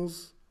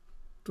knows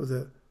to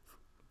the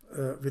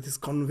with his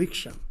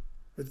conviction,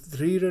 with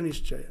Dhrira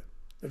Nishchaya,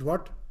 that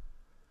what?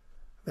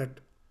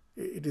 That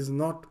it is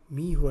not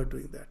me who are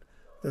doing that.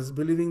 Thus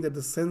believing that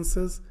the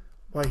senses,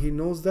 why he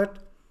knows that?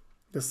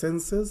 The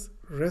senses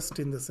rest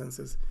in the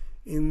senses.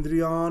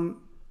 Indriyan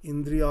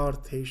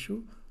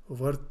indriyartheshu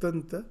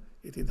vartanta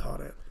iti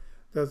dharaya.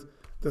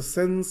 The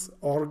sense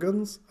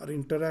organs are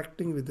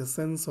interacting with the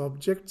sense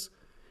objects.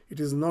 It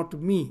is not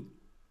me.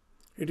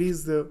 It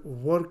is the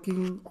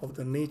working of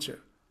the nature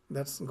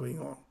that's going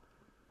on.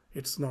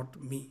 It's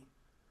not me.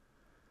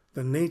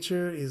 The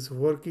nature is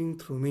working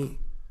through me.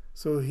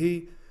 So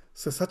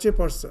such a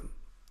person,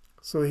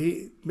 so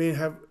he may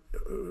have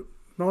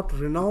not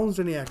renounced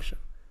any action,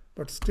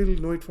 but still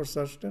know it for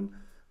certain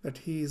that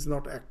he is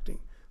not acting.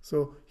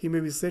 So he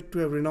may be said to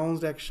have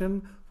renounced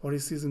action, for he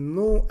sees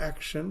no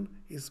action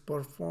is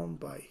performed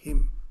by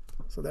him.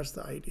 So that's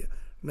the idea.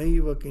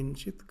 Naiva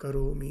kinchit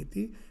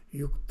karomiti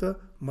yukta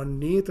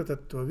manneta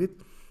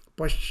tattvavit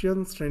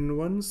pashyan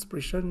srinvan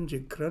sprishan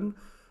jigran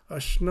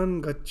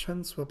ashnan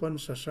gachan swapan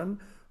shashan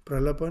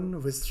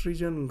pralapan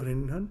visrijan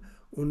grinhan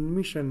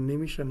unmishan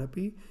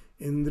nimishanapi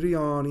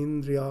indriyan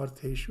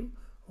indriyartheshu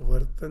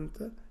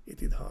vartanta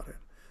iti dharayan.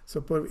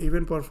 So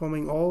even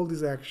performing all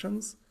these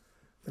actions,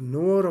 the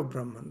knower of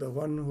Brahman, the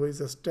one who is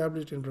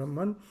established in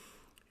Brahman,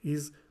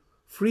 is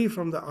free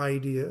from the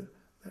idea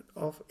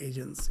of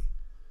agency.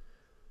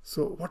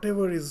 So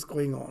whatever is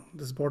going on,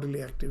 these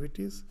bodily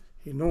activities,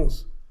 he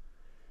knows.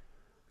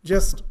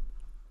 Just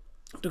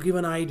to give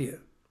an idea,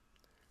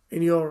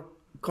 in your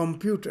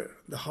computer,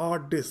 the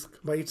hard disk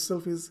by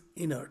itself is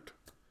inert.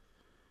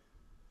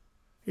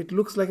 It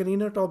looks like an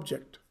inert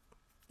object.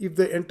 If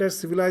the entire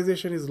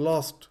civilization is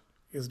lost,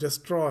 is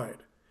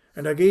destroyed,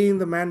 and again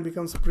the man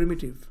becomes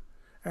primitive,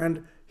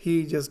 and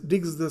he just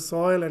digs the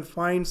soil and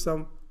finds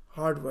some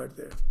hardware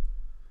there,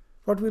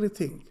 what will he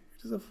think?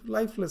 It is a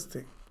lifeless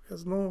thing.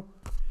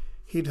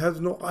 He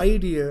has no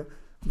idea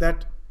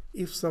that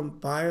if some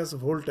bias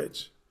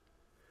voltage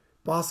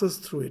passes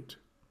through it,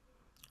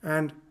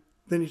 and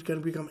then it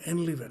can become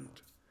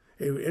enlivened.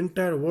 An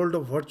entire world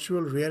of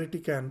virtual reality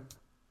can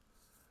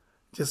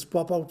just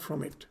pop out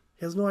from it.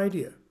 He has no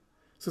idea.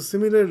 So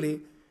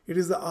similarly, it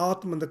is the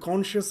Atman, the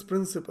conscious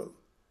principle,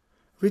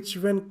 which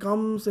when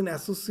comes in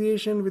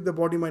association with the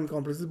body-mind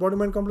complex, the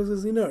body-mind complex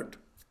is inert.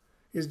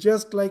 It's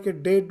just like a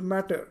dead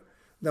matter.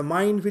 The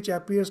mind which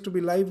appears to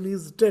be lively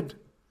is dead,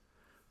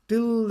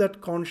 till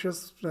that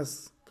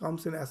consciousness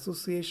comes in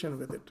association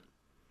with it.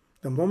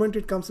 The moment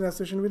it comes in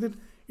association with it,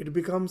 it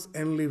becomes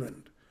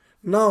enlivened.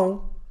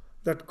 Now,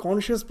 that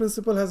conscious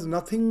principle has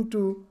nothing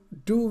to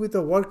do with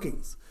the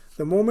workings.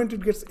 The moment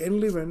it gets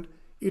enlivened,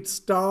 it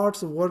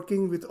starts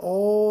working with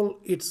all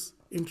its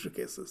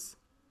intricacies.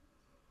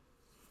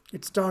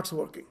 It starts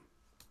working.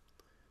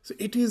 So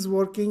it is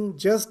working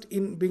just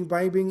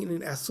by being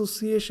in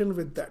association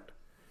with that.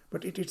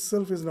 But it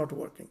itself is not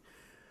working.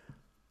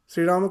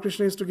 Sri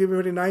Ramakrishna used to give a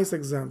very nice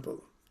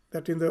example.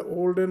 That in the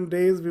olden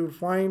days we would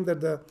find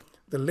that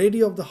the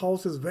lady of the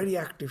house is very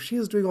active. She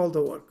is doing all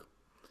the work.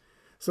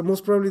 So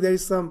most probably there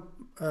is some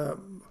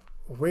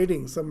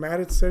wedding, some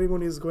marriage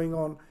ceremony is going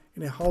on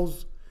in a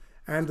house.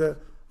 And the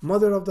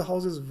mother of the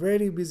house is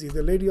very busy.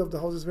 The lady of the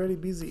house is very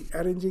busy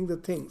arranging the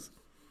things.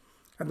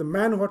 And the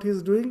man, what he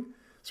is doing,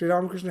 Sri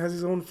Ramakrishna has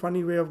his own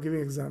funny way of giving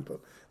example.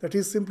 That he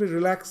is simply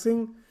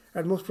relaxing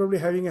and most probably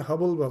having a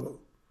hubble bubble.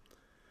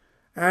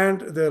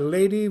 And the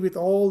lady with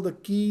all the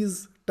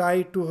keys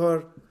tied to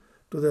her,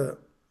 to the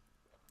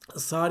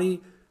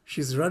sari,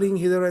 she's running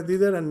hither and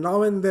thither, and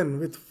now and then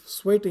with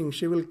sweating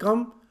she will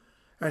come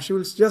and she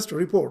will just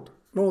report.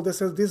 No,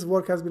 this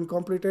work has been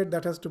completed,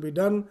 that has to be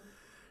done.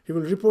 He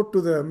will report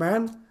to the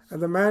man,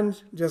 and the man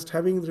just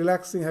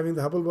relaxing, having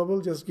the hubble bubble,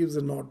 just gives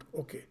a nod.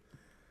 Okay.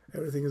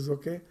 Everything is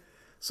okay.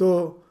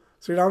 So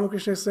Sri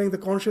Ramakrishna is saying the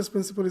conscious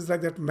principle is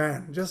like that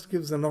man, just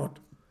gives a nod.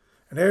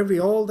 And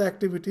all the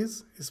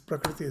activities is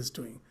Prakriti is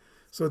doing.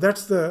 So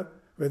that's whether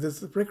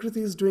the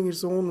Prakriti is doing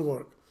its own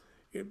work,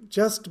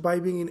 just by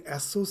being in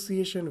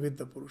association with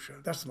the Purusha.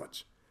 That's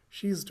much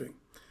she is doing.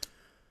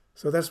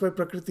 So that's why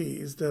Prakriti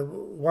is the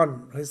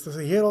one.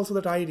 Here also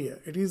that idea.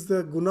 It is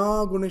the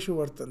guna guneshu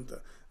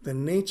vartanta. The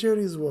nature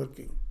is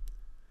working.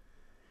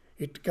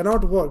 It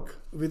cannot work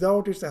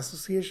without its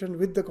association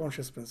with the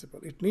conscious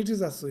principle. It needs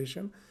its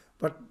association,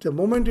 but the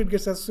moment it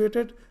gets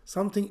associated,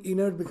 something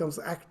inert becomes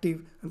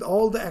active, and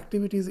all the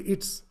activities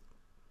its.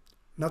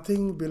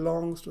 Nothing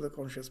belongs to the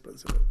conscious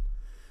principle.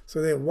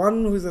 So the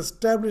one who is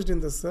established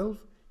in the self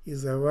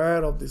is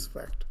aware of this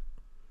fact.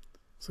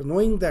 So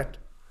knowing that,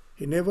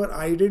 he never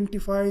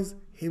identifies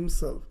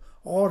himself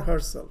or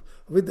herself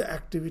with the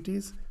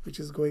activities which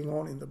is going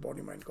on in the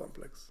body-mind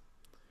complex.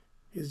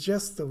 He is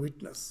just the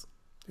witness.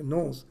 He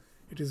knows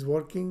it is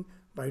working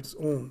by its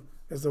own,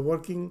 as the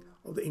working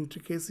of the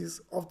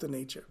intricacies of the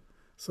nature.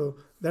 So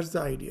that's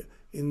the idea.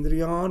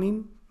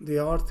 Indriyanin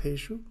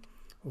dhyartheshu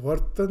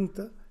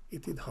vartanta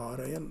iti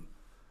dharayan.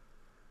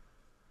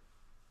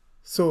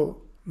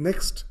 So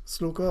next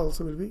sloka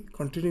also will be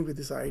continuing with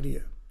this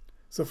idea.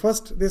 So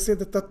first they say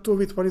the tattva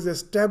with one is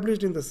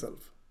established in the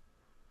self.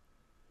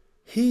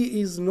 He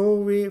is no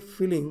way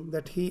feeling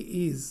that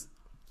he is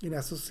in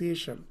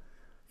association.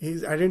 He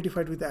is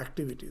identified with the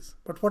activities.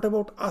 But what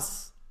about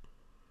us?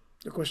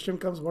 The question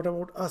comes, what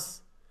about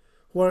us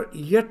who are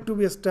yet to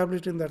be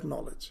established in that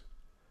knowledge?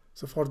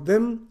 So for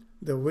them,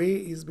 the way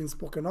is being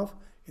spoken of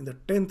in the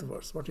 10th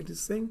verse. What it is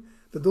saying?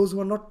 That those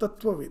who are not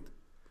tattvavid,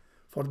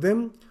 for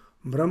them,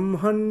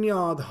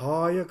 brahmanya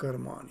adhaya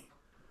karmani.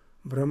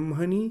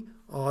 Brahmani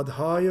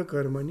adhaya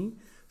karmani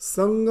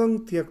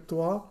sangam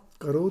tyaktva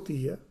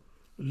karotiya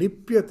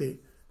lipyate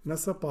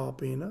nasa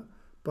papena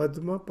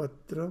padma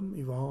patram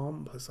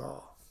ivam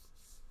bhasa.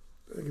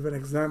 I'll give an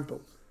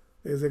example.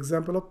 There is an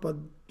example of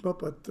padma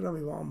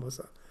patram ivam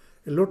bhasa.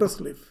 A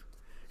lotus leaf.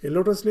 A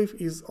lotus leaf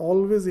is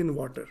always in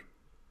water.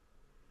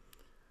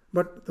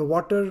 But the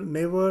water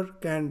never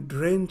can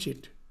drench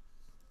it.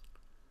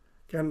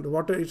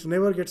 It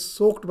never gets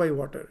soaked by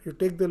water. You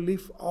take the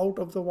leaf out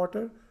of the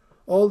water,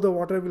 all the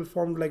water will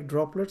form like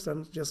droplets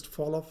and just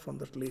fall off from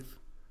that leaf.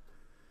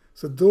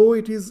 So though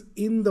it is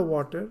in the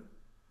water,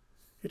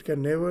 it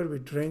can never be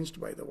drenched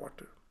by the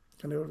water,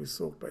 can never be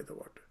soaked by the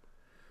water.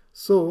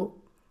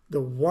 So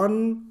the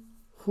one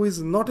who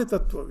is not a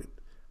tattvavid,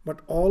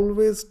 but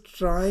always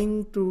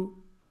trying to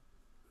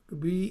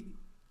be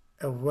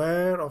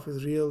aware of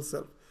his real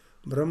self,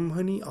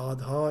 brahmani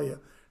adhaya,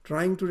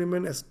 trying to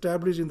remain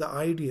established in the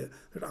idea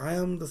that I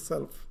am the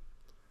self.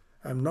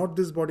 I am not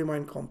this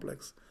body-mind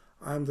complex.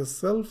 I am the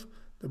self.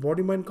 The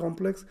body-mind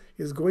complex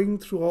is going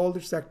through all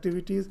its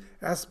activities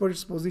as per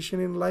its position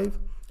in life,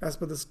 as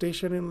per the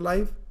station in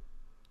life.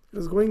 It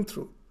is going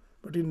through.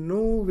 But in no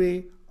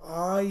way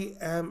I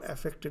am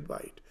affected by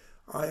it.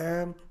 I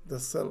am the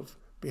self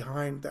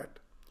behind that.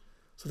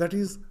 So that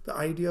is the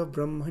idea of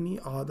brahmani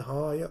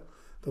adhaya,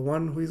 the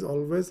one who is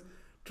always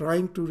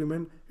trying to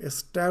remain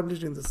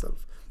established in the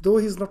self. Though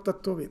he is not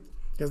tattvavid,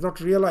 he has not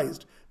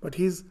realized, but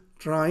he is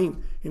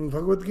trying. In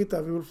Bhagavad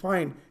Gita, we will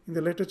find in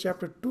the later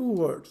chapter 2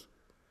 words.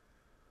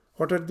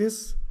 What are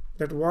this?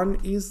 That one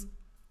is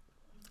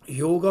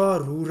yoga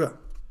rura,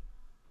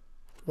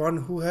 one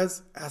who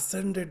has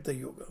ascended the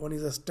yoga, one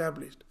is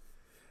established.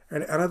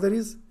 And another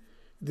is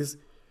this,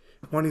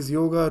 one is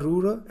yoga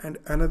rura, and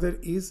another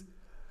is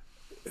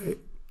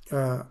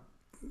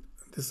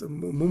this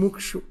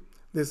mumukshu,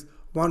 this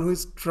one who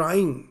is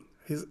trying,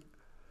 he's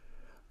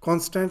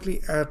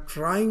constantly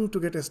trying to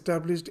get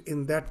established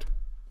in that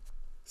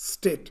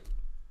state.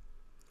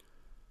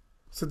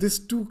 So these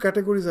two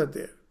categories are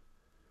there.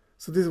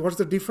 So this, what's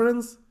the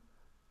difference?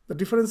 The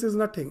difference is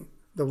nothing.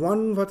 The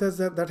one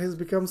that has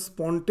become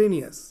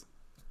spontaneous.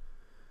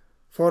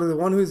 For the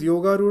one who is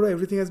yoga rura,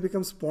 everything has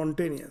become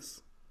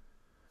spontaneous.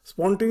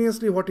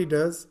 Spontaneously what he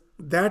does,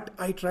 that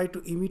I try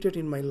to imitate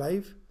in my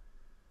life,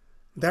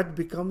 that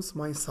becomes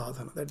my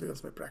sadhana, that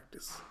becomes my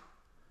practice.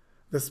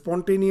 The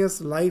spontaneous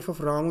life of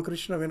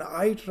Ramakrishna, when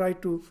I try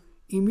to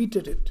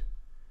imitate it,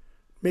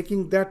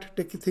 making that,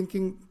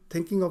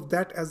 thinking of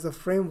that as the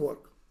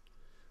framework,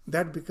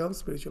 that becomes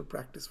spiritual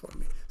practice for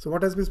me. So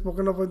what has been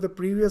spoken of in the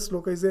previous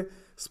sloka is a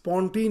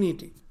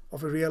spontaneity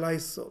of a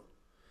realized soul.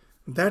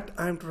 That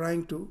I am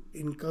trying to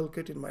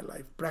inculcate in my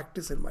life,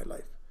 practice in my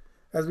life.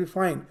 As we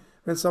find,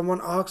 when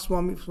someone asks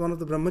Swami, one of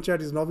the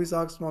brahmacharis, novice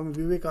asks Swami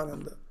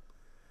Vivekananda,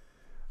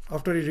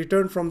 after he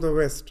returned from the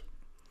West,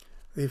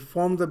 he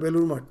formed the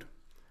Belur Math,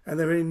 and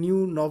the very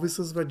new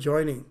novices were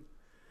joining.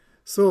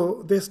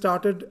 So they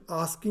started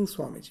asking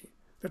Swamiji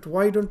that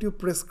why don't you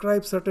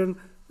prescribe certain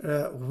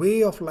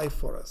way of life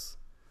for us,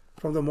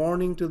 from the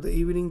morning till the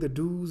evening, the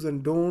do's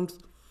and don'ts,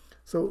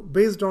 so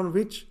based on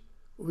which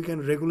we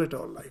can regulate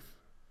our life.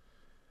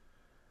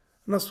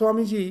 Now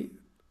Swamiji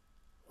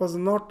was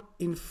not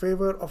in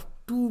favor of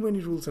too many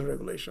rules and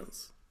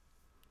regulations.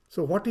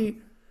 So what he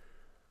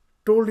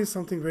told is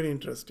something very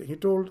interesting. He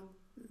told,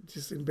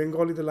 just in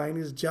Bengali the line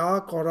is,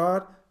 Ja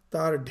korar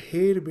tar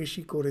dher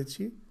beshi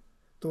korechi,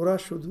 tora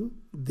shudhu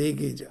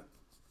dege ja.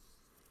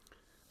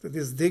 So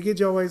this dege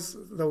jawa is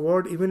the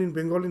word even in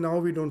Bengali now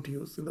we don't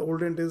use. In the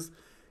olden days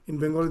in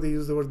Bengali they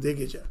use the word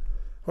dege ja.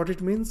 What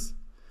it means?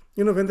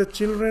 When the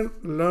children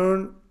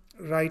learn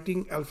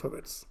writing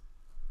alphabets.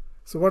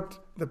 So what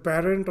the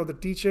parent or the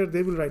teacher,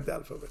 they will write the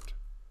alphabet.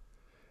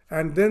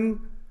 And then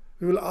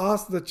we will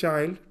ask the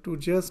child to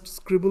just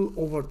scribble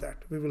over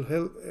that. We will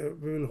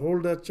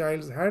hold the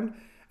child's hand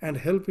and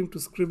help him to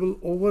scribble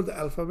over the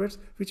alphabets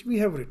which we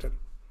have written.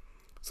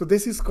 So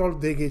this is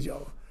called dege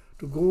jawa,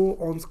 to go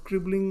on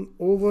scribbling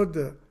over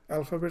the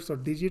alphabets or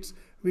digits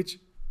which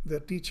the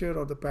teacher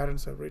or the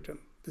parents have written.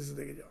 This is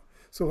dege jawa.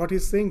 So what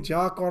he's saying,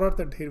 Ja korar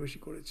tar dher beshi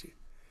korechi.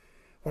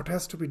 What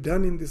has to be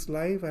done in this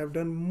life, I have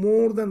done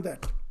more than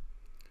that.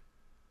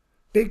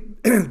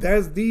 Take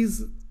there's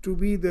these to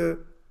be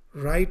the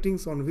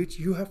writings on which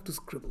you have to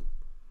scribble.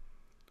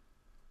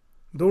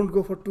 Don't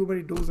go for too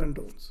many do's and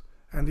don'ts,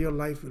 and your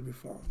life will be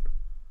formed.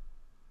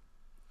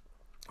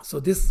 So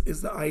this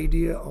is the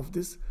idea of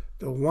this,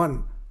 the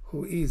one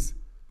who is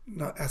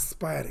now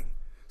aspiring.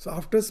 So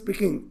after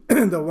speaking,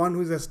 the one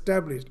who is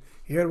established,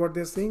 hear what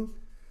they're saying?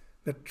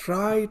 That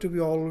try to be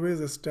always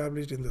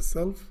established in the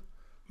self.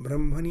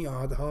 Brahmani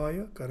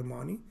adhaya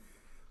karmani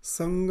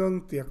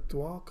sangam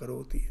tyaktva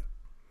karoti.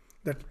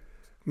 That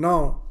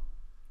now,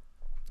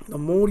 the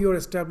more you are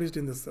established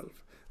in the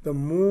self, the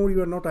more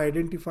you are not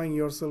identifying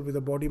yourself with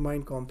the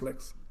body-mind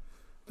complex,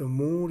 the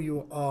more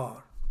you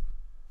are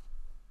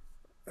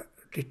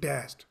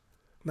detached.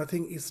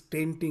 Nothing is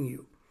tainting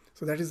you.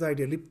 So that is the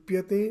idea.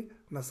 Lipyate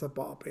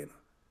nasapapena.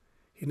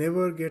 He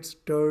never gets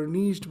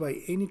tarnished by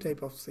any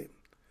type of sin.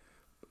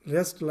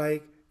 Just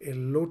like a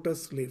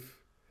lotus leaf.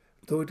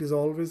 Though it is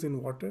always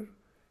in water,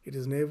 it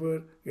is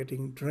never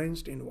getting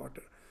drenched in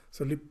water.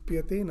 So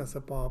lipyate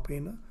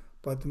nasapapena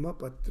padma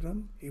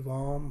patram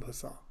ivam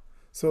bhasa.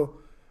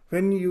 So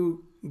when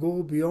you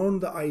go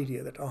beyond the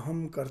idea that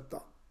aham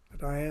karta,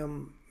 that I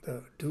am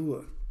the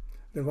doer,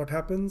 then what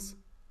happens?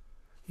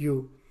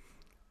 You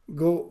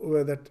go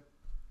where that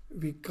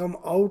we come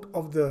out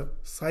of the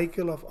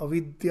cycle of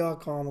avidya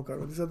kama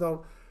karma. These are the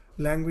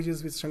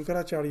languages which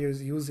Shankaracharya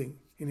is using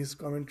in his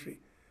commentary.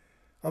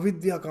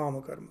 Avidya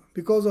kama karma.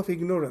 Because of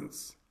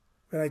ignorance,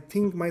 when I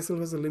think myself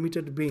as a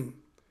limited being,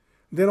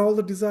 then all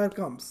the desire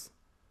comes.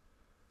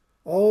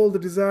 All the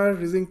desire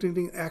resulting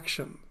in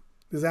action.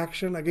 This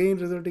action again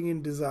resulting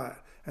in desire.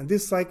 And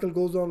this cycle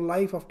goes on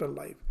life after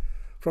life.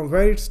 From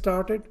where it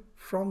started?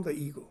 From the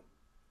ego.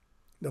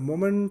 The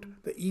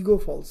moment the ego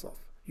falls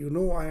off, you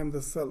know I am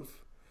the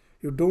self.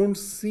 You don't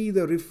see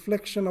the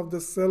reflection of the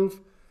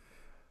self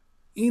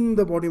in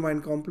the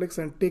body-mind complex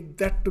and take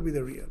that to be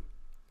the real.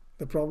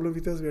 The problem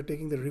with us, we are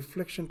taking the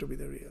reflection to be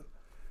the real.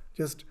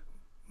 Just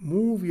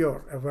move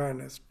your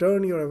awareness,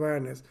 turn your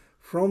awareness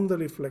from the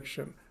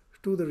reflection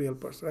to the real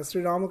person. As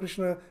Sri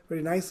Ramakrishna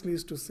very nicely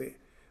used to say,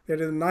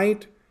 that a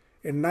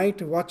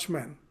night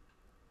watchman,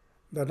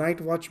 the night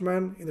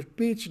watchman in the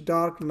pitch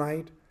dark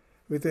night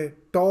with a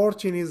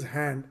torch in his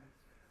hand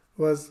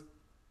was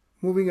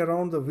moving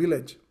around the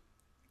village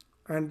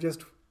and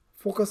just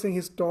focusing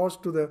his torch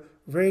to the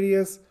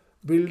various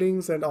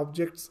buildings and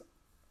objects.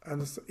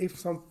 And if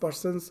some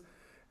persons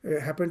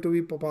happen to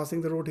be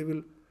passing the road, he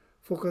will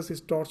focus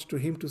his torch to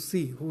him to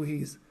see who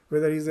he is,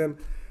 whether he's the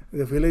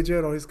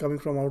villager or he's coming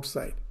from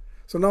outside.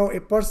 So now a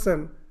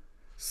person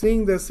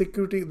seeing the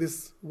security,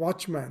 this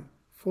watchman,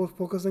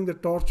 focusing the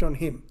torch on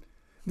him,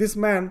 this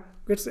man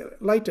gets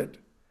lighted,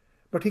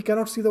 but he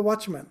cannot see the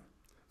watchman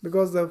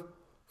because the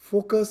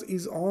focus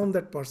is on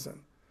that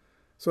person.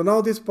 So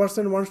now this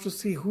person wants to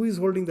see who is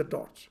holding the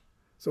torch.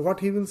 So what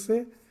he will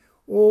say?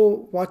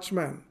 Oh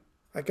watchman,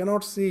 I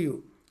cannot see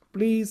you.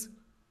 Please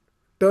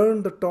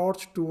turn the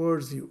torch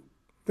towards you.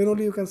 Then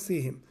only you can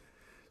see him.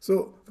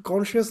 So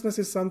consciousness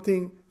is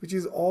something which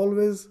is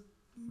always,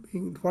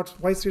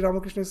 why Sri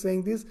Ramakrishna is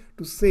saying this?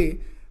 To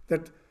say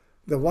that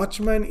the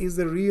watchman is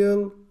the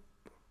real,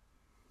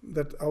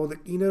 that the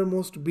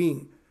innermost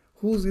being,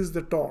 whose is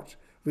the torch,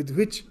 with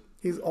which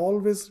he is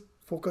always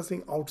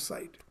focusing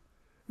outside.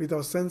 With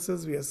our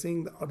senses, we are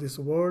seeing this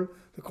world.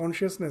 The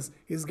consciousness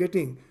is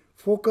getting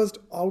focused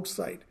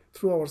outside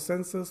through our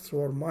senses,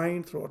 through our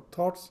mind, through our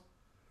thoughts.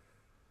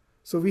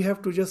 So we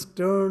have to just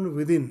turn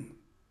within.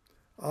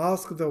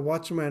 Ask the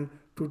watchman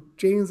to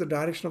change the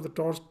direction of the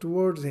torch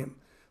towards him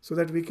so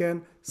that we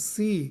can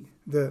see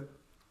the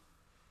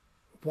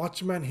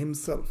watchman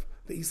himself,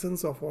 the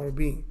essence of our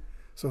being.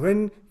 So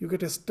when you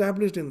get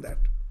established in that,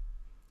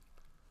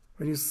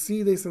 when you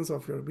see the essence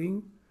of your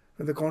being,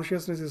 when the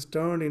consciousness is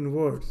turned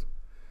inwards,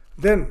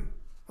 then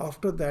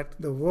after that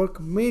the work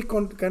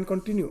can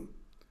continue.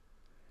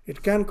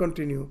 It can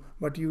continue,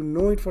 but you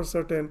know it for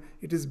certain.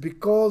 It is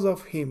because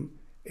of him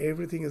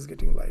everything is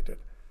getting lighted.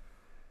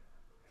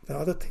 The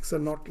other things are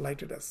not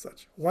lighted as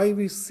such. Why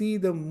we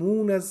think the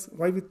moon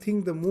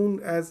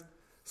as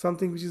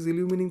something which is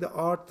illuminating the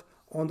earth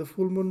on the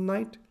full moon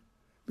night?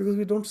 Because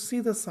we don't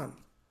see the sun.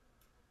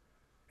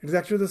 It is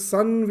actually the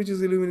sun which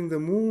is illuminating the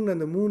moon, and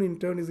the moon in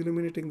turn is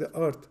illuminating the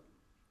earth.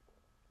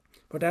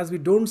 But as we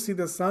don't see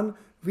the sun,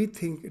 we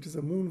think it is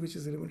the moon which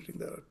is illuminating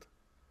the earth.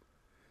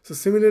 So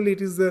similarly,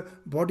 it is the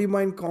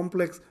body-mind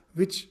complex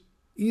which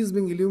is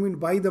being illuminated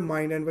by the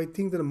mind, and we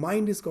think that the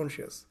mind is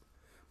conscious.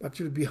 But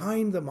actually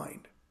behind the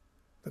mind,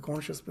 the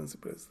conscious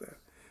principle is there,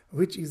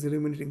 which is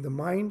illuminating the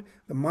mind.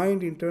 The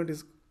mind in turn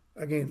is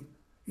again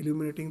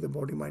illuminating the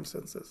body-mind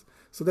senses.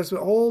 So that's why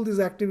all these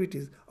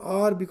activities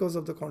are because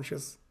of the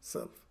conscious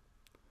self.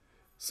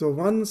 So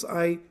once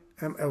I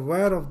am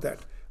aware of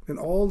that, then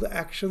all the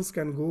actions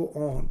can go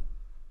on.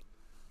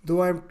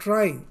 Though I am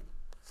trying,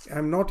 I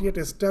am not yet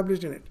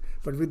established in it.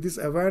 But with this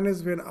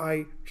awareness, when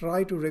I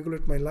try to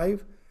regulate my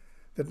life,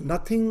 that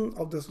nothing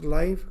of this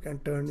life can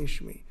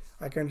tarnish me.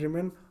 I can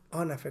remain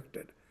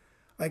unaffected.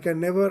 I can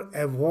never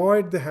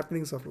avoid the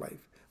happenings of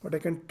life, but I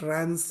can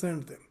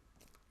transcend them.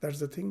 That's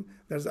the thing.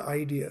 That's the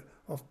idea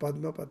of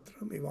Padma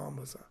Patram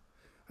Ivambhasa.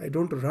 I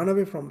don't run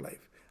away from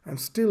life. I'm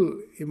still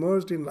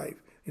immersed in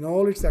life, in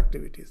all its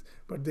activities,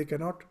 but they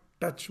cannot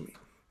touch me.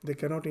 They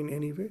cannot in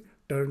any way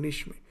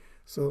tarnish me.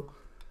 So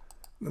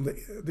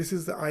this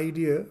is the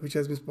idea which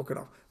has been spoken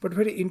of. But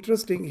very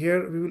interesting,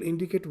 here we will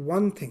indicate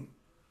one thing,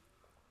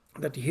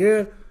 that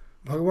here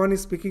Bhagavan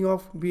is speaking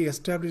of be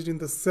established in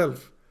the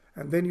self,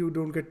 and then you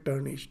don't get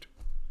tarnished.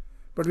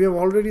 But we have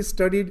already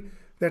studied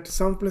that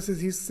some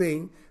places he's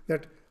saying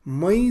that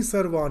Mai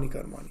Sarvani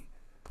Karmani,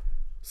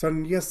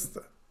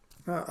 Sanyasta,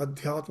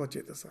 Adhyatma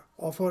Chetasa,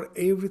 offer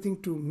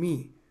everything to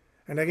me.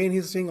 And again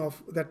he's saying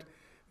of that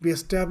be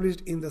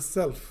established in the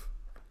self.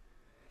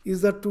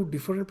 Is that two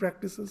different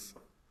practices?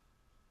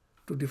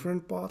 Two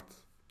different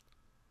paths?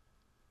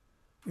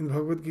 In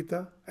Bhagavad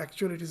Gita,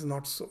 actually it is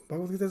not so.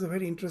 Bhagavad Gita is a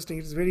very interesting,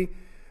 it is very,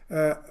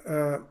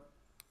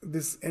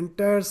 this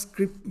entire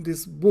script,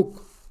 this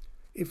book,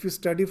 if you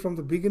study from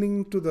the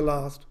beginning to the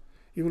last,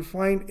 you will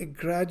find a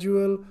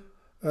gradual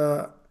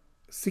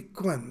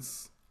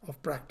sequence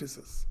of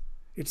practices.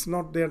 It's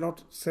not, they are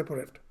not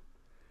separate.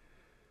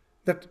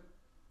 That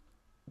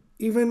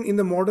even in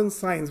the modern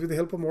science, with the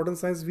help of modern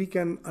science, we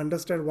can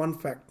understand one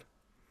fact,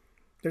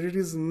 that it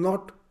is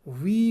not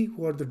we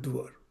who are the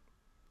doer.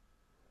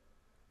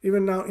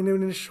 Even now, in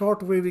a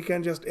short way, we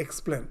can just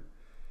explain.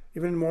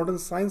 Even in modern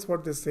science,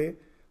 what they say,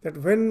 that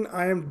when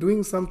I am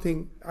doing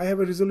something, I have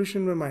a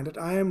resolution in my mind that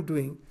I am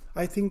doing,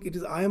 I think it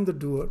is I am the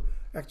doer.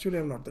 Actually,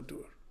 I am not the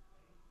doer.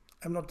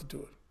 I am not the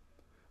doer.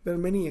 There are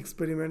many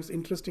experiments,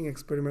 interesting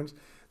experiments.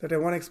 That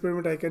one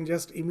experiment I can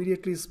just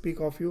immediately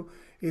speak of you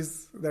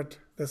is that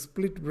the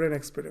split brain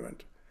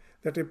experiment.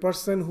 That a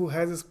person who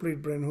has a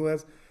split brain, who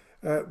has,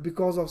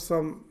 because of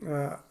some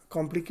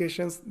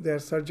complications, their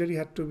surgery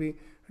had to be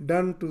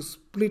done to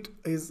split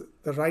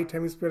the right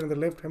hemisphere and the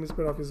left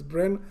hemisphere of his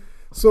brain.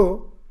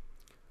 So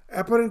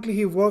apparently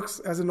he works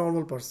as a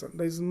normal person.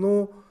 There is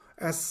no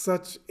as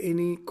such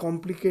any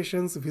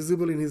complications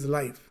visible in his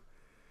life.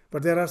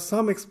 But there are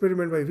some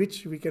experiment by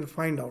which we can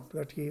find out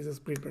that he is a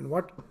split brain.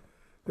 What?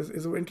 This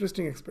is an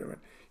interesting experiment.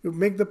 You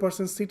make the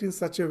person sit in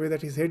such a way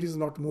that his head is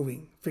not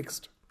moving,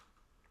 fixed.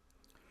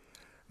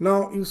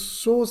 Now you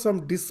show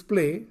some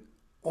display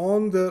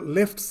on the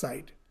left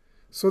side,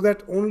 so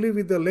that only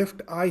with the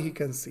left eye he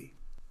can see.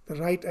 The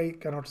right eye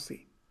cannot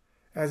see.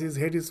 As his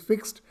head is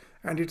fixed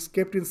and it's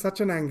kept in such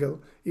an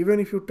angle, even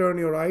if you turn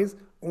your eyes,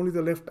 only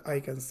the left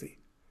eye can see.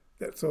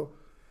 So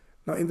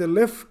now in the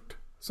left,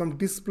 some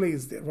display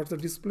is there. What's the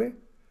display?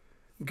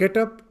 Get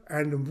up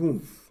and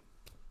move.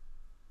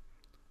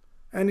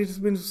 And it has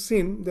been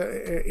seen,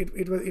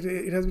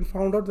 it has been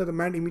found out that the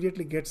man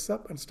immediately gets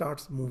up and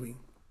starts moving.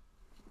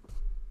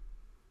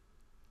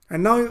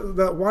 And now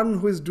the one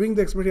who is doing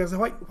the experiment says,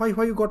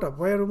 why you got up?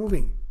 Why are you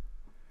moving?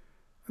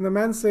 And the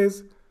man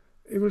says,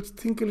 he will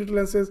think a little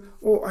and says,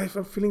 oh,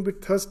 I'm feeling a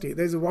bit thirsty.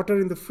 There is water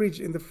in the fridge.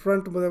 In the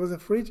front, there was a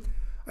fridge.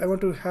 I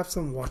want to have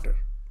some water.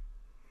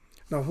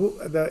 Now,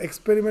 the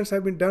experiments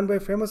have been done by a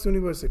famous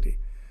university,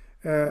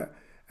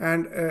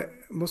 and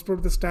most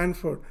probably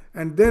Stanford.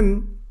 And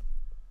then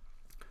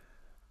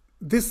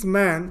this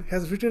man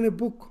has written a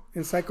book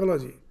in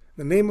psychology.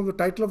 The name of the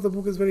title of the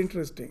book is very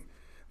interesting.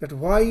 That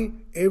why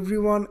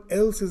everyone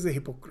else is a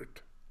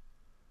hypocrite.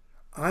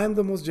 I am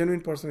the most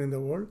genuine person in the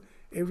world.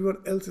 Everyone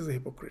else is a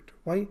hypocrite.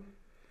 Why?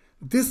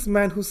 This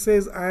man who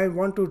says, I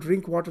want to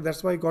drink water,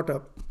 that's why I got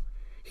up.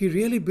 He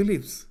really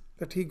believes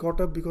that he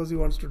got up because he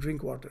wants to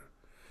drink water.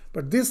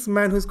 But this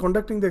man who is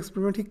conducting the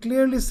experiment, he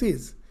clearly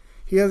sees.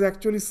 He has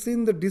actually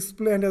seen the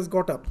display and has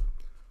got up.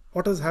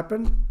 What has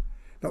happened?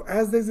 Now,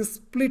 as there is a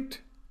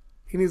split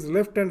in his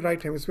left and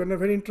right hemisphere, now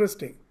very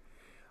interesting.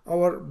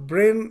 Our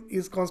brain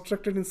is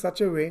constructed in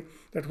such a way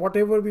that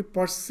whatever we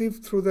perceive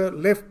through the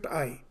left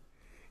eye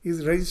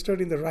is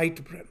registered in the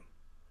right brain.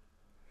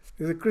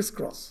 There is a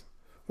crisscross.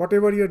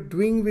 Whatever you are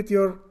doing with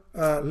your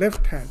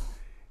left hand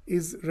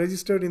is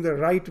registered in the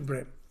right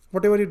brain.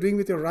 Whatever you are doing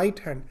with your right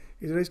hand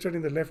is registered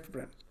in the left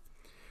brain.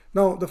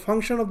 Now, the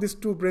function of these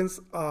two brains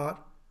are a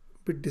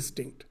bit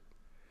distinct.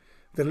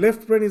 The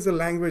left brain is a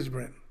language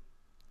brain.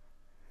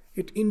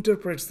 It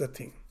interprets the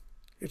thing.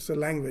 It's a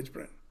language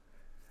brain.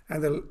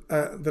 And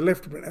the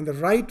left brain. And the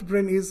right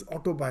brain is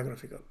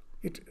autobiographical.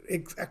 It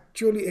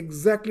actually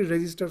exactly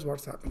registers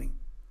what's happening.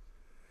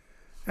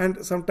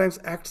 And sometimes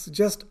acts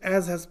just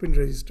as has been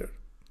registered.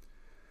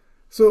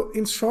 So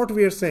in short,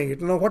 we are saying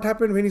it. Now, what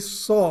happened when he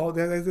saw,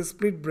 there is a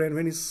split brain,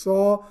 when he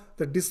saw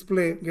the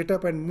display get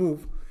up and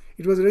move,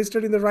 it was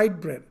registered in the right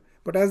brain.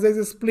 But as there is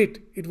a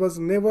split, it was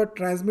never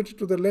transmitted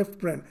to the left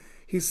brain.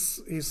 He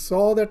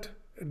saw that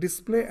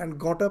display and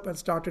got up and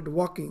started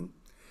walking.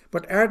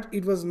 But as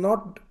it was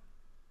not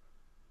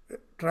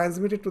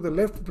transmitted to the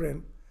left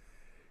brain,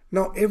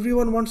 now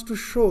everyone wants to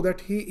show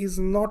that he is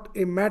not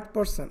a mad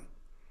person.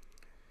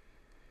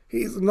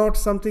 He is not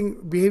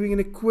something behaving in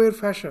a queer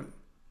fashion.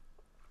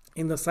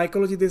 In the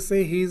psychology, they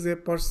say he is a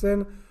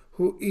person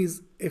who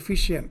is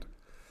efficient,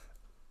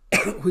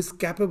 who is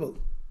capable,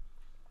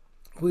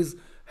 who is...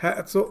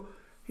 So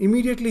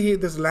immediately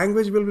this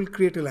language will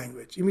create a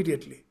language,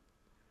 immediately.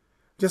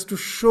 Just to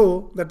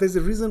show that there is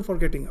a reason for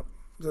getting up.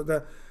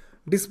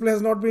 display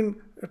has not been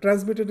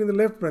transmitted in the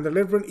left brain. The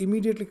left brain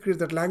immediately creates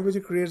that language,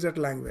 it creates that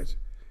language.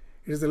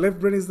 It is the left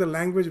brain is the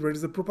language brain, it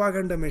is the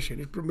propaganda machine.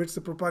 It permits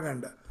the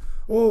propaganda.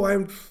 Oh, I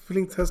am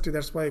feeling thirsty,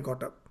 that's why I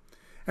got up.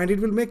 And it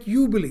will make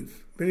you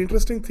believe. Very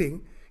interesting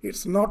thing.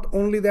 It's not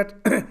only that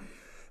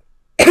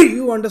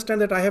you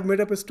understand that I have made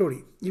up a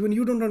story. Even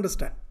you don't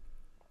understand.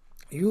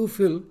 You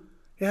feel,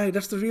 yeah,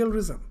 that's the real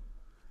reason.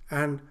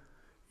 And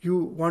you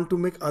want to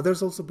make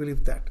others also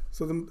believe that.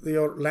 So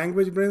your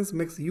language brains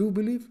makes you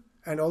believe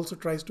and also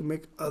tries to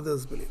make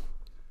others believe.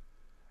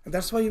 And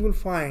that's why you will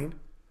find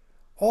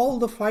all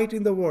the fight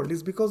in the world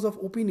is because of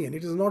opinion.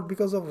 It is not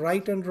because of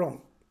right and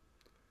wrong.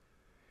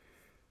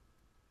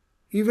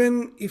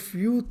 Even if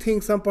you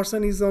think some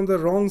person is on the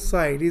wrong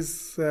side,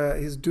 is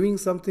doing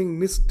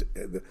something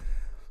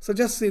so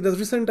just see, the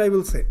recent I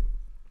will say,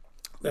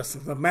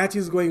 the match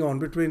is going on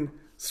between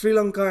Sri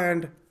Lanka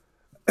and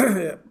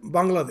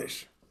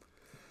Bangladesh.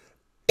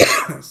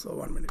 So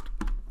 1 minute.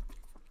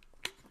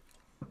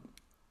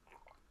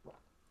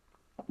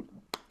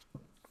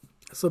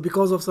 So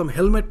because of some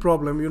helmet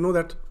problem, you know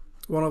that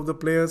one of the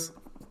players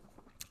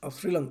of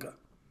Sri Lanka,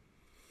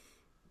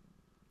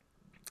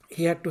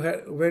 he had to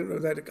have,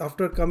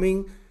 after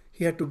coming,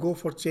 he had to go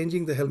for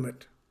changing the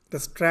helmet. The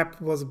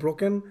strap was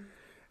broken.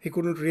 He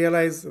couldn't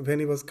realize when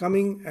he was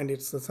coming, and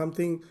it's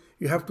something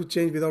you have to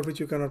change without which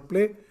you cannot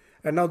play.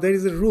 And now there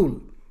is a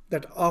rule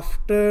that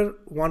after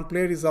one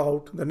player is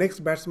out, the next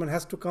batsman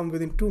has to come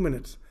within 2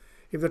 minutes.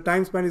 If the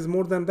time span is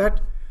more than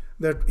that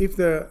if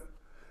the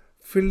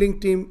fielding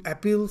team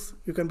appeals,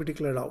 you can be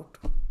declared out.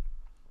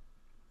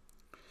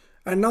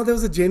 And now there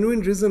was a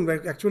genuine reason why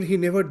actually he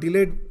never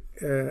delayed,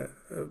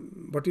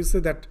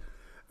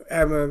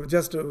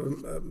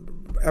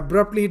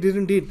 abruptly he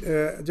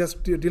didn't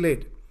just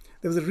delayed.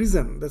 There was a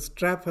reason. The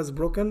strap has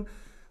broken,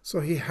 so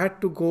he had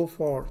to go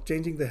for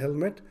changing the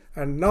helmet.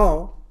 And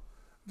now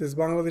this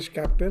Bangladesh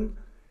captain,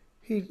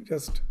 he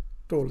just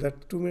told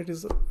that 2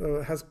 minutes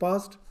has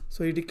passed,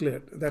 so he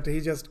declared that he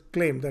just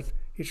claimed that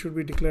he should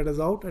be declared as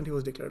out, and he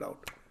was declared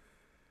out.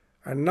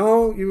 And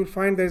now you will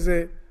find there's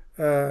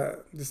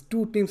these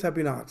two teams have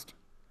been asked.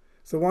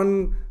 So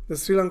the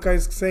Sri Lanka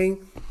is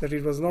saying that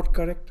it was not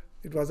correct.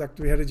 It was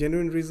actually had a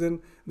genuine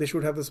reason. They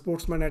should have the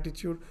sportsman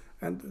attitude.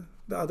 And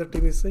the other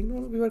team is saying,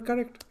 no, we were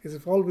correct.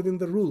 It's all within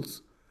the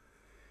rules.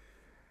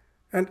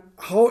 And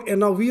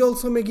now we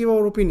also may give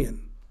our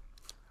opinion.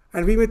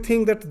 And we may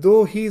think that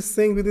though he is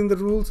saying within the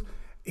rules,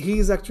 he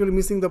is actually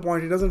missing the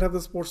point. He doesn't have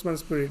the sportsman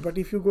spirit. But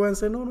if you go and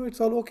say, no, it's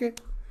all okay.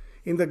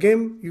 In the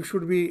game, you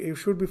should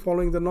be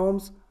following the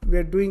norms we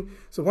are doing.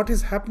 So what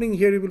is happening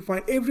here, you will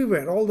find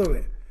everywhere, all the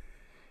way.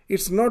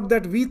 It's not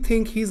that we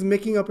think he's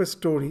making up a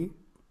story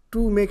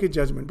to make a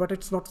judgment, but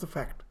it's not the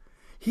fact.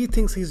 He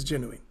thinks he's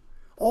genuine.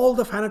 All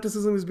the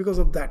fanaticism is because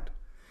of that.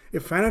 A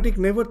fanatic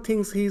never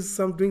thinks he's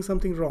doing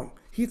something wrong.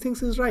 He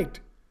thinks he's right.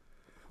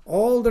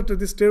 All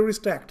this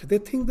terrorist act, they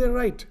think they're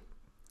right.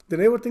 They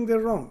never think they're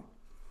wrong.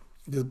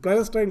 This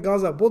Palestine,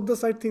 Gaza, both the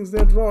side thinks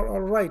they're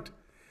right.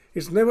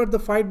 It's never the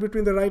fight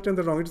between the right and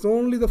the wrong. It's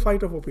only the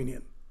fight of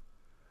opinion.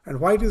 And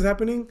why it is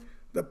happening?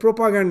 The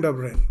propaganda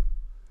brain.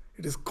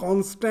 It is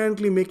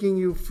constantly making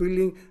you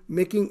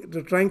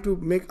trying to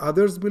make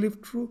others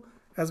believe true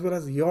as well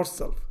as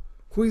yourself.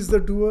 Who is the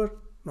doer?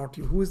 Not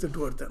you. Who is the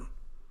doer then?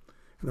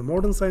 In the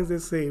modern science, they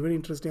say, very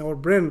interesting, our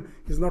brain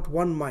is not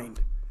one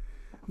mind.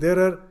 There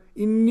are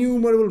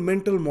innumerable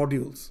mental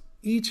modules.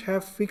 Each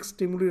have fixed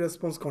stimuli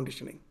response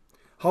conditioning.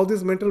 How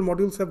these mental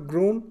modules have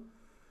grown?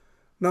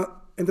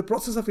 Now, in the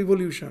process of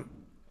evolution,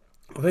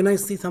 when I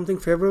see something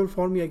favorable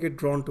for me, I get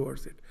drawn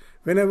towards it.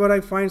 Whenever I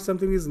find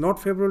something is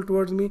not favorable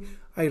towards me,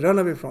 I run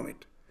away from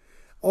it.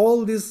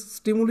 All these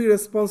stimuli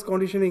response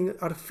conditioning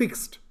are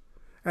fixed,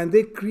 and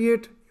they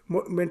create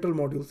mental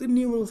modules.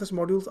 Innumerable such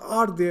modules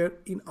are there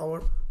in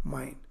our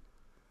mind.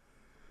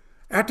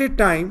 At a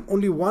time,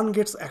 only one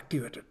gets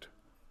activated.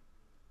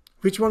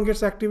 Which one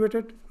gets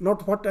activated?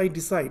 Not what I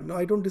decide. No,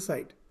 I don't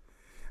decide.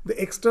 The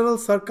external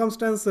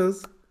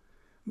circumstances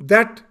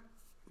that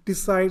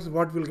decides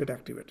what will get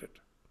activated.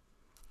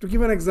 To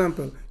give an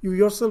example, you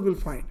yourself will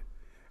find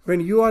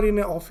when you are in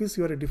an office,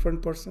 you are a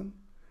different person.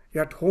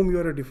 You're at home, you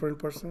are a different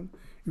person.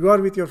 You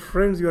are with your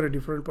friends, you are a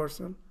different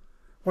person.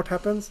 What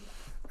happens?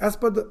 As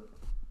per the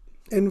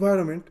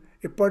environment,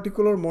 a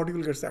particular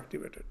module gets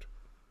activated.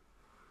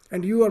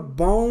 And you are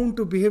bound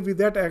to behave with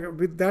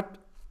that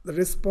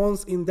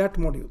response in that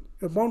module.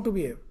 You're bound to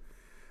behave.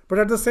 But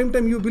at the same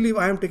time, you believe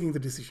I am taking the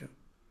decision.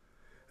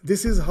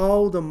 This is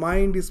how the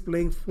mind is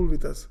playing fool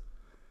with us.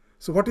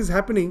 So what is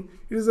happening?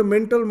 It is the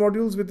mental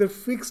modules with their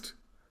fixed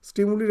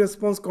stimuli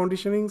response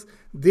conditionings.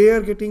 They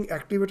are getting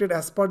activated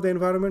as per the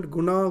environment.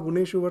 Guna,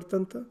 guneshu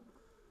vartanta.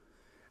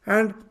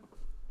 And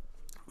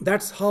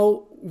that's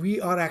how we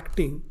are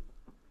acting.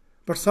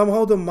 But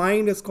somehow the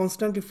mind is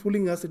constantly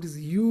fooling us. It is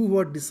you who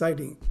are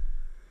deciding.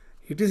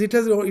 It has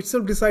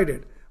itself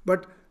decided.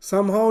 But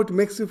somehow it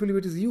makes you feel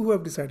it is you who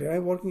have decided. I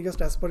am working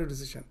just as per a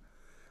decision.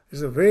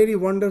 It's a very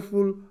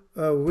wonderful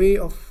way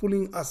of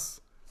fooling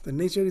us. The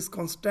nature is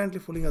constantly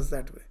fooling us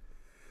that way.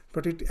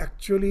 But it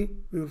actually,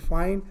 we will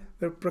find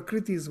that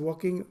Prakriti is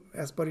working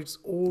as per its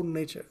own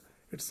nature.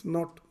 It's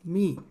not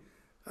me.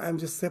 I am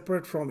just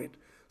separate from it.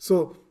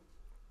 So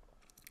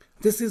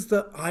this is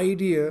the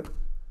idea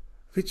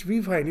which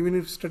we find, even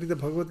if you study the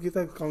Bhagavad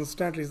Gita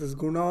constantly, this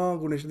guna,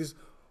 guneshu, this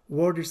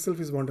word itself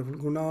is wonderful.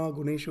 Guna,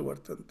 guneshu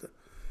vartanta.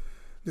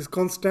 This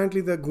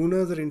constantly the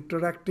gunas are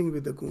interacting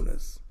with the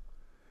gunas.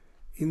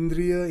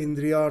 Indriya,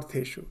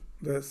 indriyartheshu.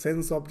 The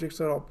sense objects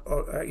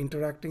are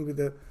interacting with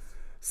the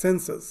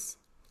senses.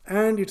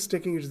 And it's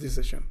taking its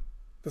decision.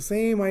 The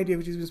same idea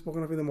which is being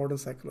spoken of in the modern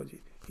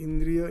psychology.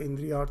 Indriya,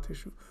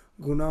 indriyartheshu.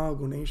 Guna,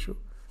 guneshu.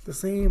 The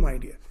same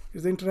idea.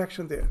 It's the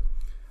interaction there.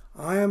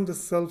 I am the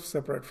self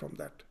separate from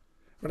that.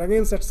 But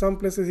again, at some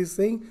places he's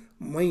saying,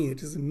 "Mai,"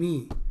 it is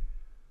me.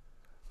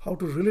 How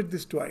to relate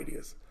these two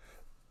ideas?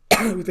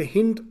 With a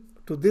hint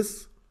to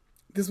this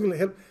will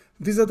help.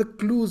 These are the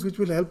clues which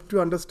will help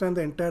to understand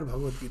the entire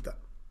Bhagavad Gita.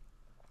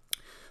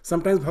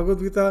 Sometimes Bhagavad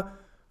Gita,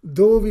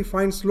 though we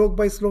find slok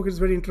by slok, it's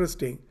very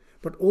interesting.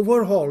 But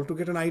overall, to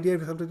get an idea,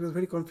 sometimes it's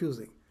very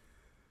confusing.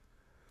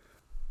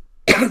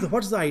 So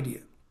what's the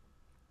idea?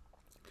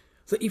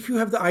 So if you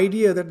have the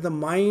idea that the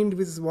mind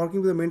which is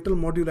working with a mental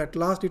module, at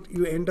last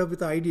you end up with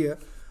the idea,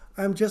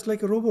 I am just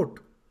like a robot.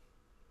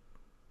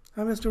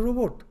 I am just a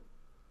robot.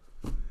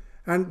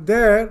 And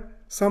there,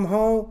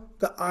 somehow,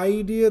 the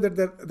idea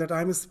that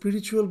I am a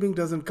spiritual being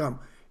doesn't come.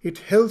 It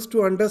helps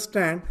to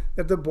understand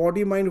that the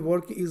body-mind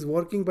is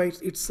working by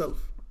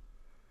itself.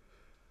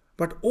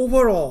 But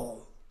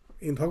overall,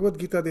 in Bhagavad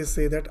Gita they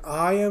say that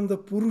I am the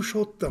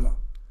Purushottama.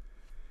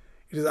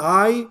 It is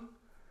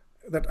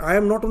that I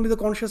am not only the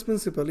conscious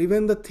principle,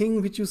 even the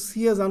thing which you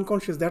see as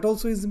unconscious, that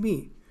also is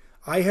me.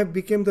 I have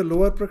become the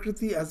lower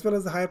Prakriti as well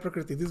as the higher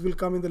Prakriti. This will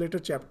come in the later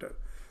chapter.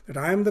 That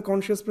I am the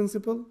conscious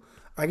principle.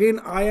 Again,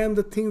 I am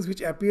the things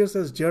which appears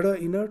as Jada,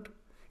 inert.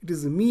 It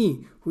is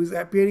me who is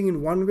appearing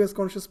in one way as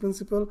conscious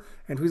principle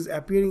and who is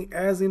appearing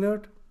as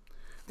inert.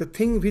 The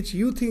thing which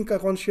you think a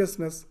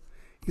consciousness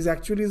is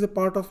actually is a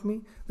part of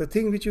me. The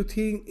thing which you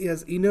think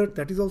is inert,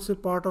 that is also a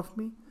part of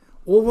me.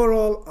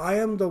 Overall, I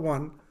am the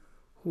one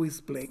who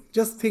is playing.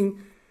 Just think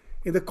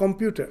in the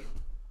computer.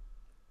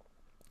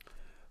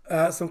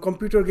 Some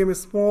computer game, a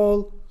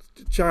small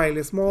child,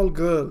 a small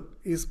girl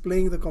is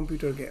playing the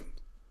computer game.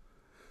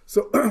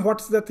 So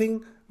what's the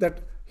thing?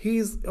 That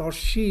he or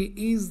she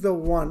is the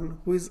one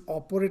who is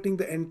operating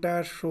the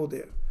entire show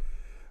there.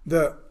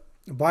 The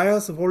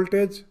bias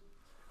voltage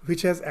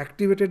which has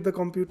activated the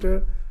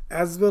computer,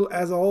 as well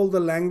as all the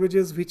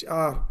languages which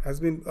all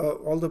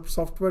the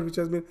software which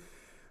has been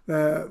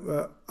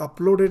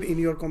uploaded in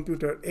your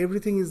computer,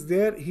 everything is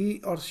there. He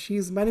or she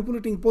is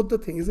manipulating both the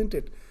thing, isn't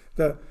it?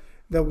 The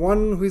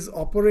one who is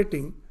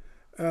operating,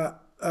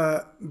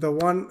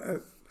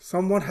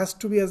 someone has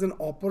to be as an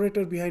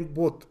operator behind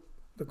both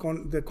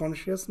the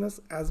consciousness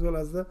as well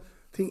as the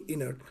thing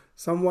inert.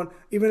 Someone,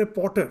 even a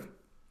potter,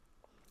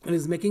 and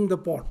is making the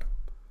pot,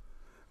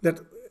 that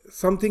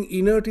something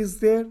inert is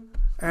there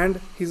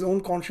and his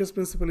own conscious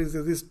principle is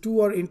there. These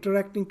two are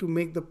interacting to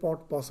make the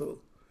pot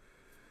possible.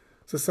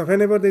 So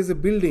whenever there is a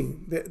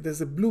building, there's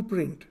a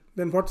blueprint.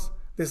 Then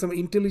there's some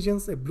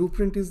intelligence, a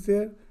blueprint is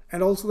there,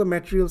 and also the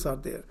materials are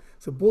there.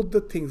 So both the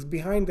things,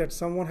 behind that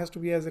someone has to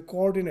be as a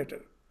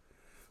coordinator.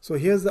 So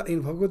here's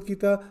in Bhagavad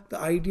Gita, the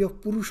idea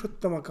of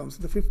Purushottama comes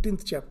in the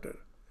 15th chapter.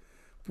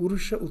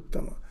 Purusha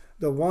Uttama.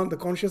 The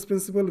conscious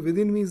principle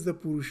within me is the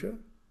Purusha.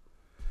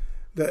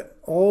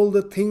 All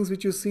the things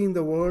which you see in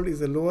the world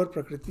is a lower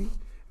Prakriti.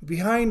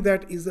 Behind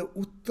that is the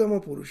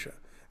Uttama Purusha.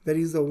 There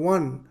is the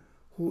one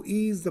who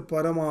is the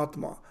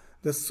Paramatma,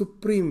 the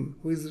Supreme,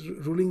 who is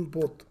ruling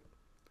both.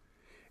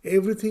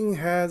 Everything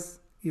has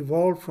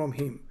evolved from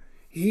him.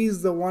 He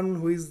is the one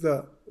who is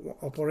the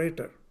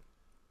operator.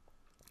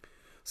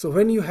 So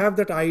when you have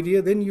that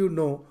idea, then you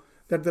know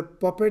that the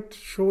puppet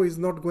show is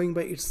not going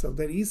by itself.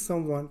 There is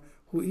someone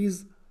who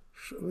is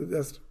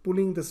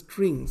pulling the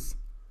strings.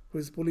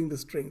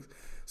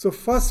 So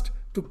first,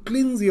 to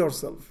cleanse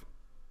yourself,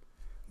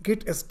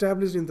 get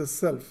established in the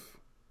self.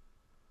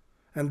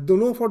 And do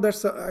know for that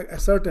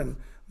certain,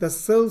 the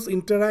self's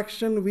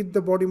interaction with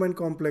the body-mind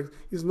complex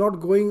is not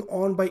going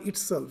on by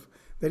itself.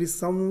 There is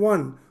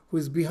someone who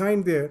is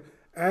behind there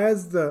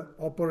as the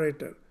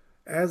operator,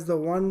 as the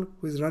one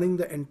who is running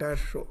the entire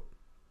show.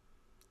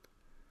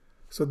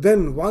 So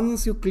then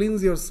once you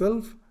cleanse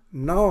yourself,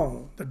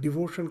 now the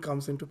devotion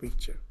comes into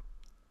picture.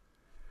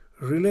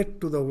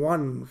 Relate to the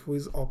one who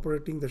is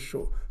operating the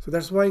show. So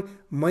that's why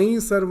Mai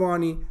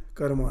Sarvani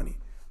Karmani.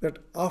 That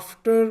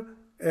after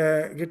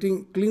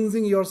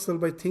cleansing yourself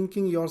by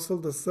thinking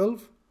yourself the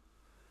self,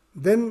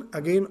 then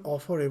again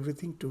offer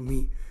everything to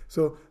me.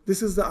 So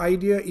this is the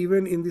idea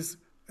even in this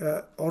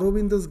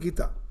Aurobindo's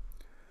Gita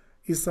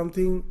is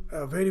something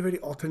very, very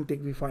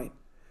authentic we find.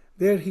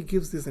 There he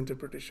gives this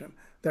interpretation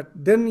that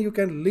then you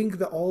can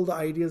link all the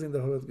ideas in the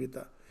Bhagavad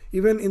Gita.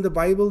 Even in the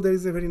Bible there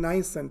is a very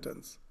nice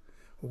sentence.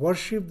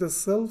 Worship the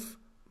self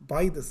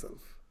by the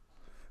self.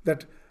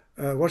 That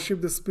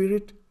worship the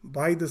spirit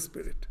by the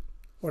spirit.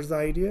 What's the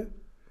idea?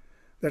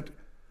 That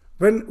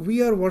when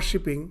we are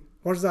worshipping,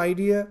 what's the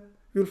idea?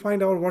 You'll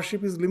find our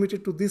worship is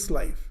limited to this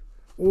life.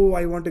 Oh,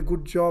 I want a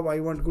good job, I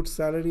want good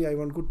salary, I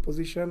want good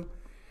position.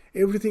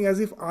 Everything as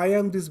if I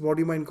am this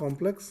body-mind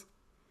complex.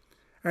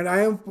 And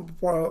I am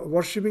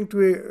worshipping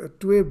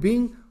to a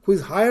being who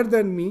is higher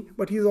than me,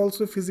 but he is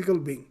also a physical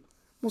being.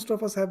 Most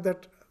of us have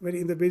that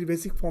in the very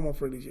basic form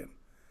of religion.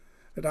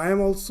 That I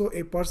am also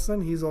a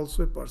person, he is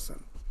also a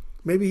person.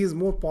 Maybe he is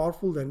more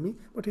powerful than me,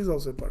 but he is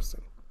also a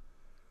person.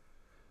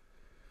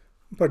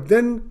 But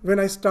then when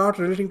I start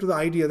relating to the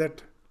idea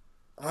that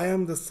I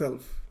am the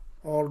self,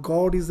 or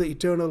God is the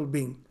eternal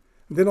being,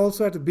 then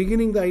also at the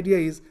beginning the idea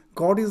is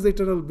God is the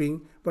eternal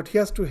being, but he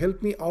has to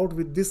help me out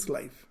with this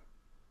life.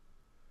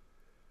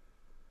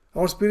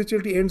 Our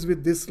spirituality ends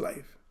with this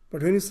life.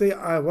 But when you say,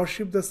 I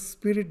worship the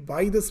Spirit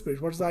by the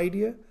Spirit, what's the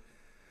idea?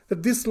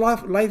 That this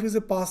life is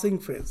a passing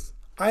phase.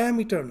 I am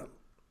eternal.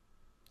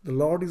 The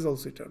Lord is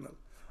also eternal.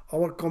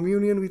 Our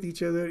communion with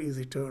each other is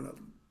eternal.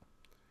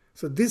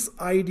 So this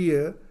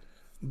idea,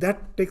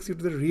 that takes you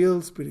to the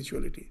real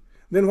spirituality.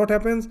 Then what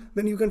happens?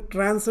 Then you can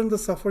transcend the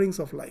sufferings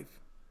of life.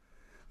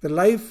 The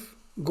life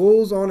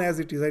goes on as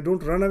it is. I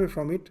don't run away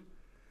from it.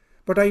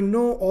 But I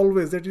know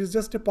always that it is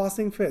just a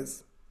passing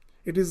phase.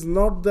 It is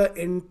not the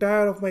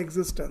entire of my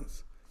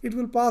existence. It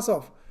will pass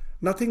off.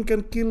 Nothing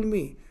can kill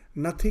me.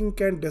 Nothing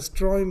can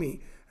destroy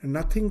me.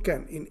 Nothing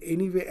can in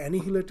any way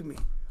annihilate me.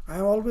 I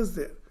am always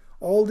there.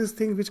 All these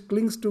things which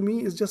clings to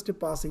me is just a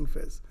passing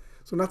phase.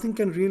 So nothing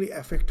can really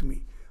affect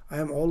me. I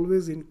am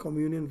always in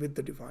communion with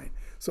the divine.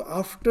 So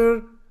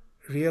after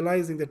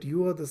realizing that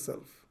you are the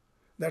self,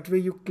 that way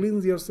you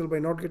cleanse yourself by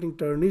not getting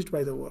tarnished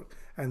by the work.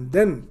 And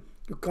then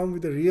you come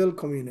with the real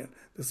communion.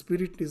 The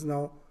Spirit is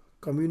now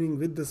communing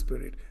with the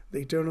Spirit, the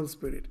eternal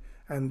Spirit.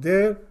 And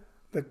there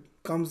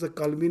comes the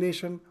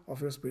culmination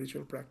of your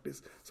spiritual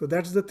practice. So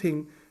that's the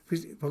thing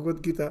which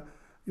Bhagavad Gita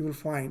you will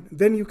find.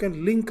 Then you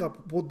can link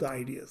up both the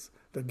ideas,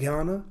 the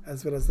jnana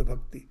as well as the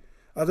bhakti.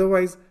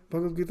 Otherwise,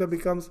 Bhagavad Gita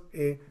becomes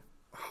a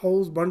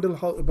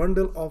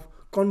bundle of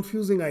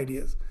confusing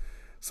ideas.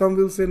 Some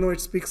will say, no, it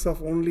speaks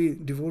of only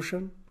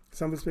devotion.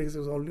 Some will say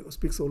it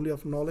speaks only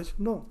of knowledge.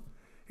 No,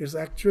 it's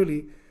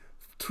actually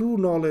through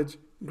knowledge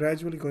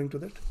gradually going to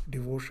that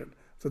devotion.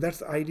 So that's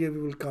the idea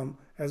we will come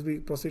as we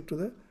proceed to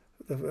the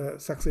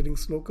succeeding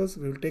slokas.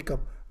 We will take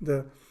up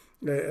the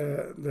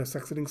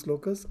succeeding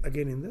slokas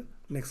again in the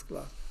next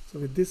class. So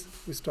with this,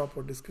 we stop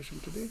our discussion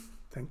today.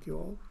 Thank you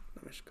all.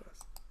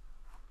 Namaskar.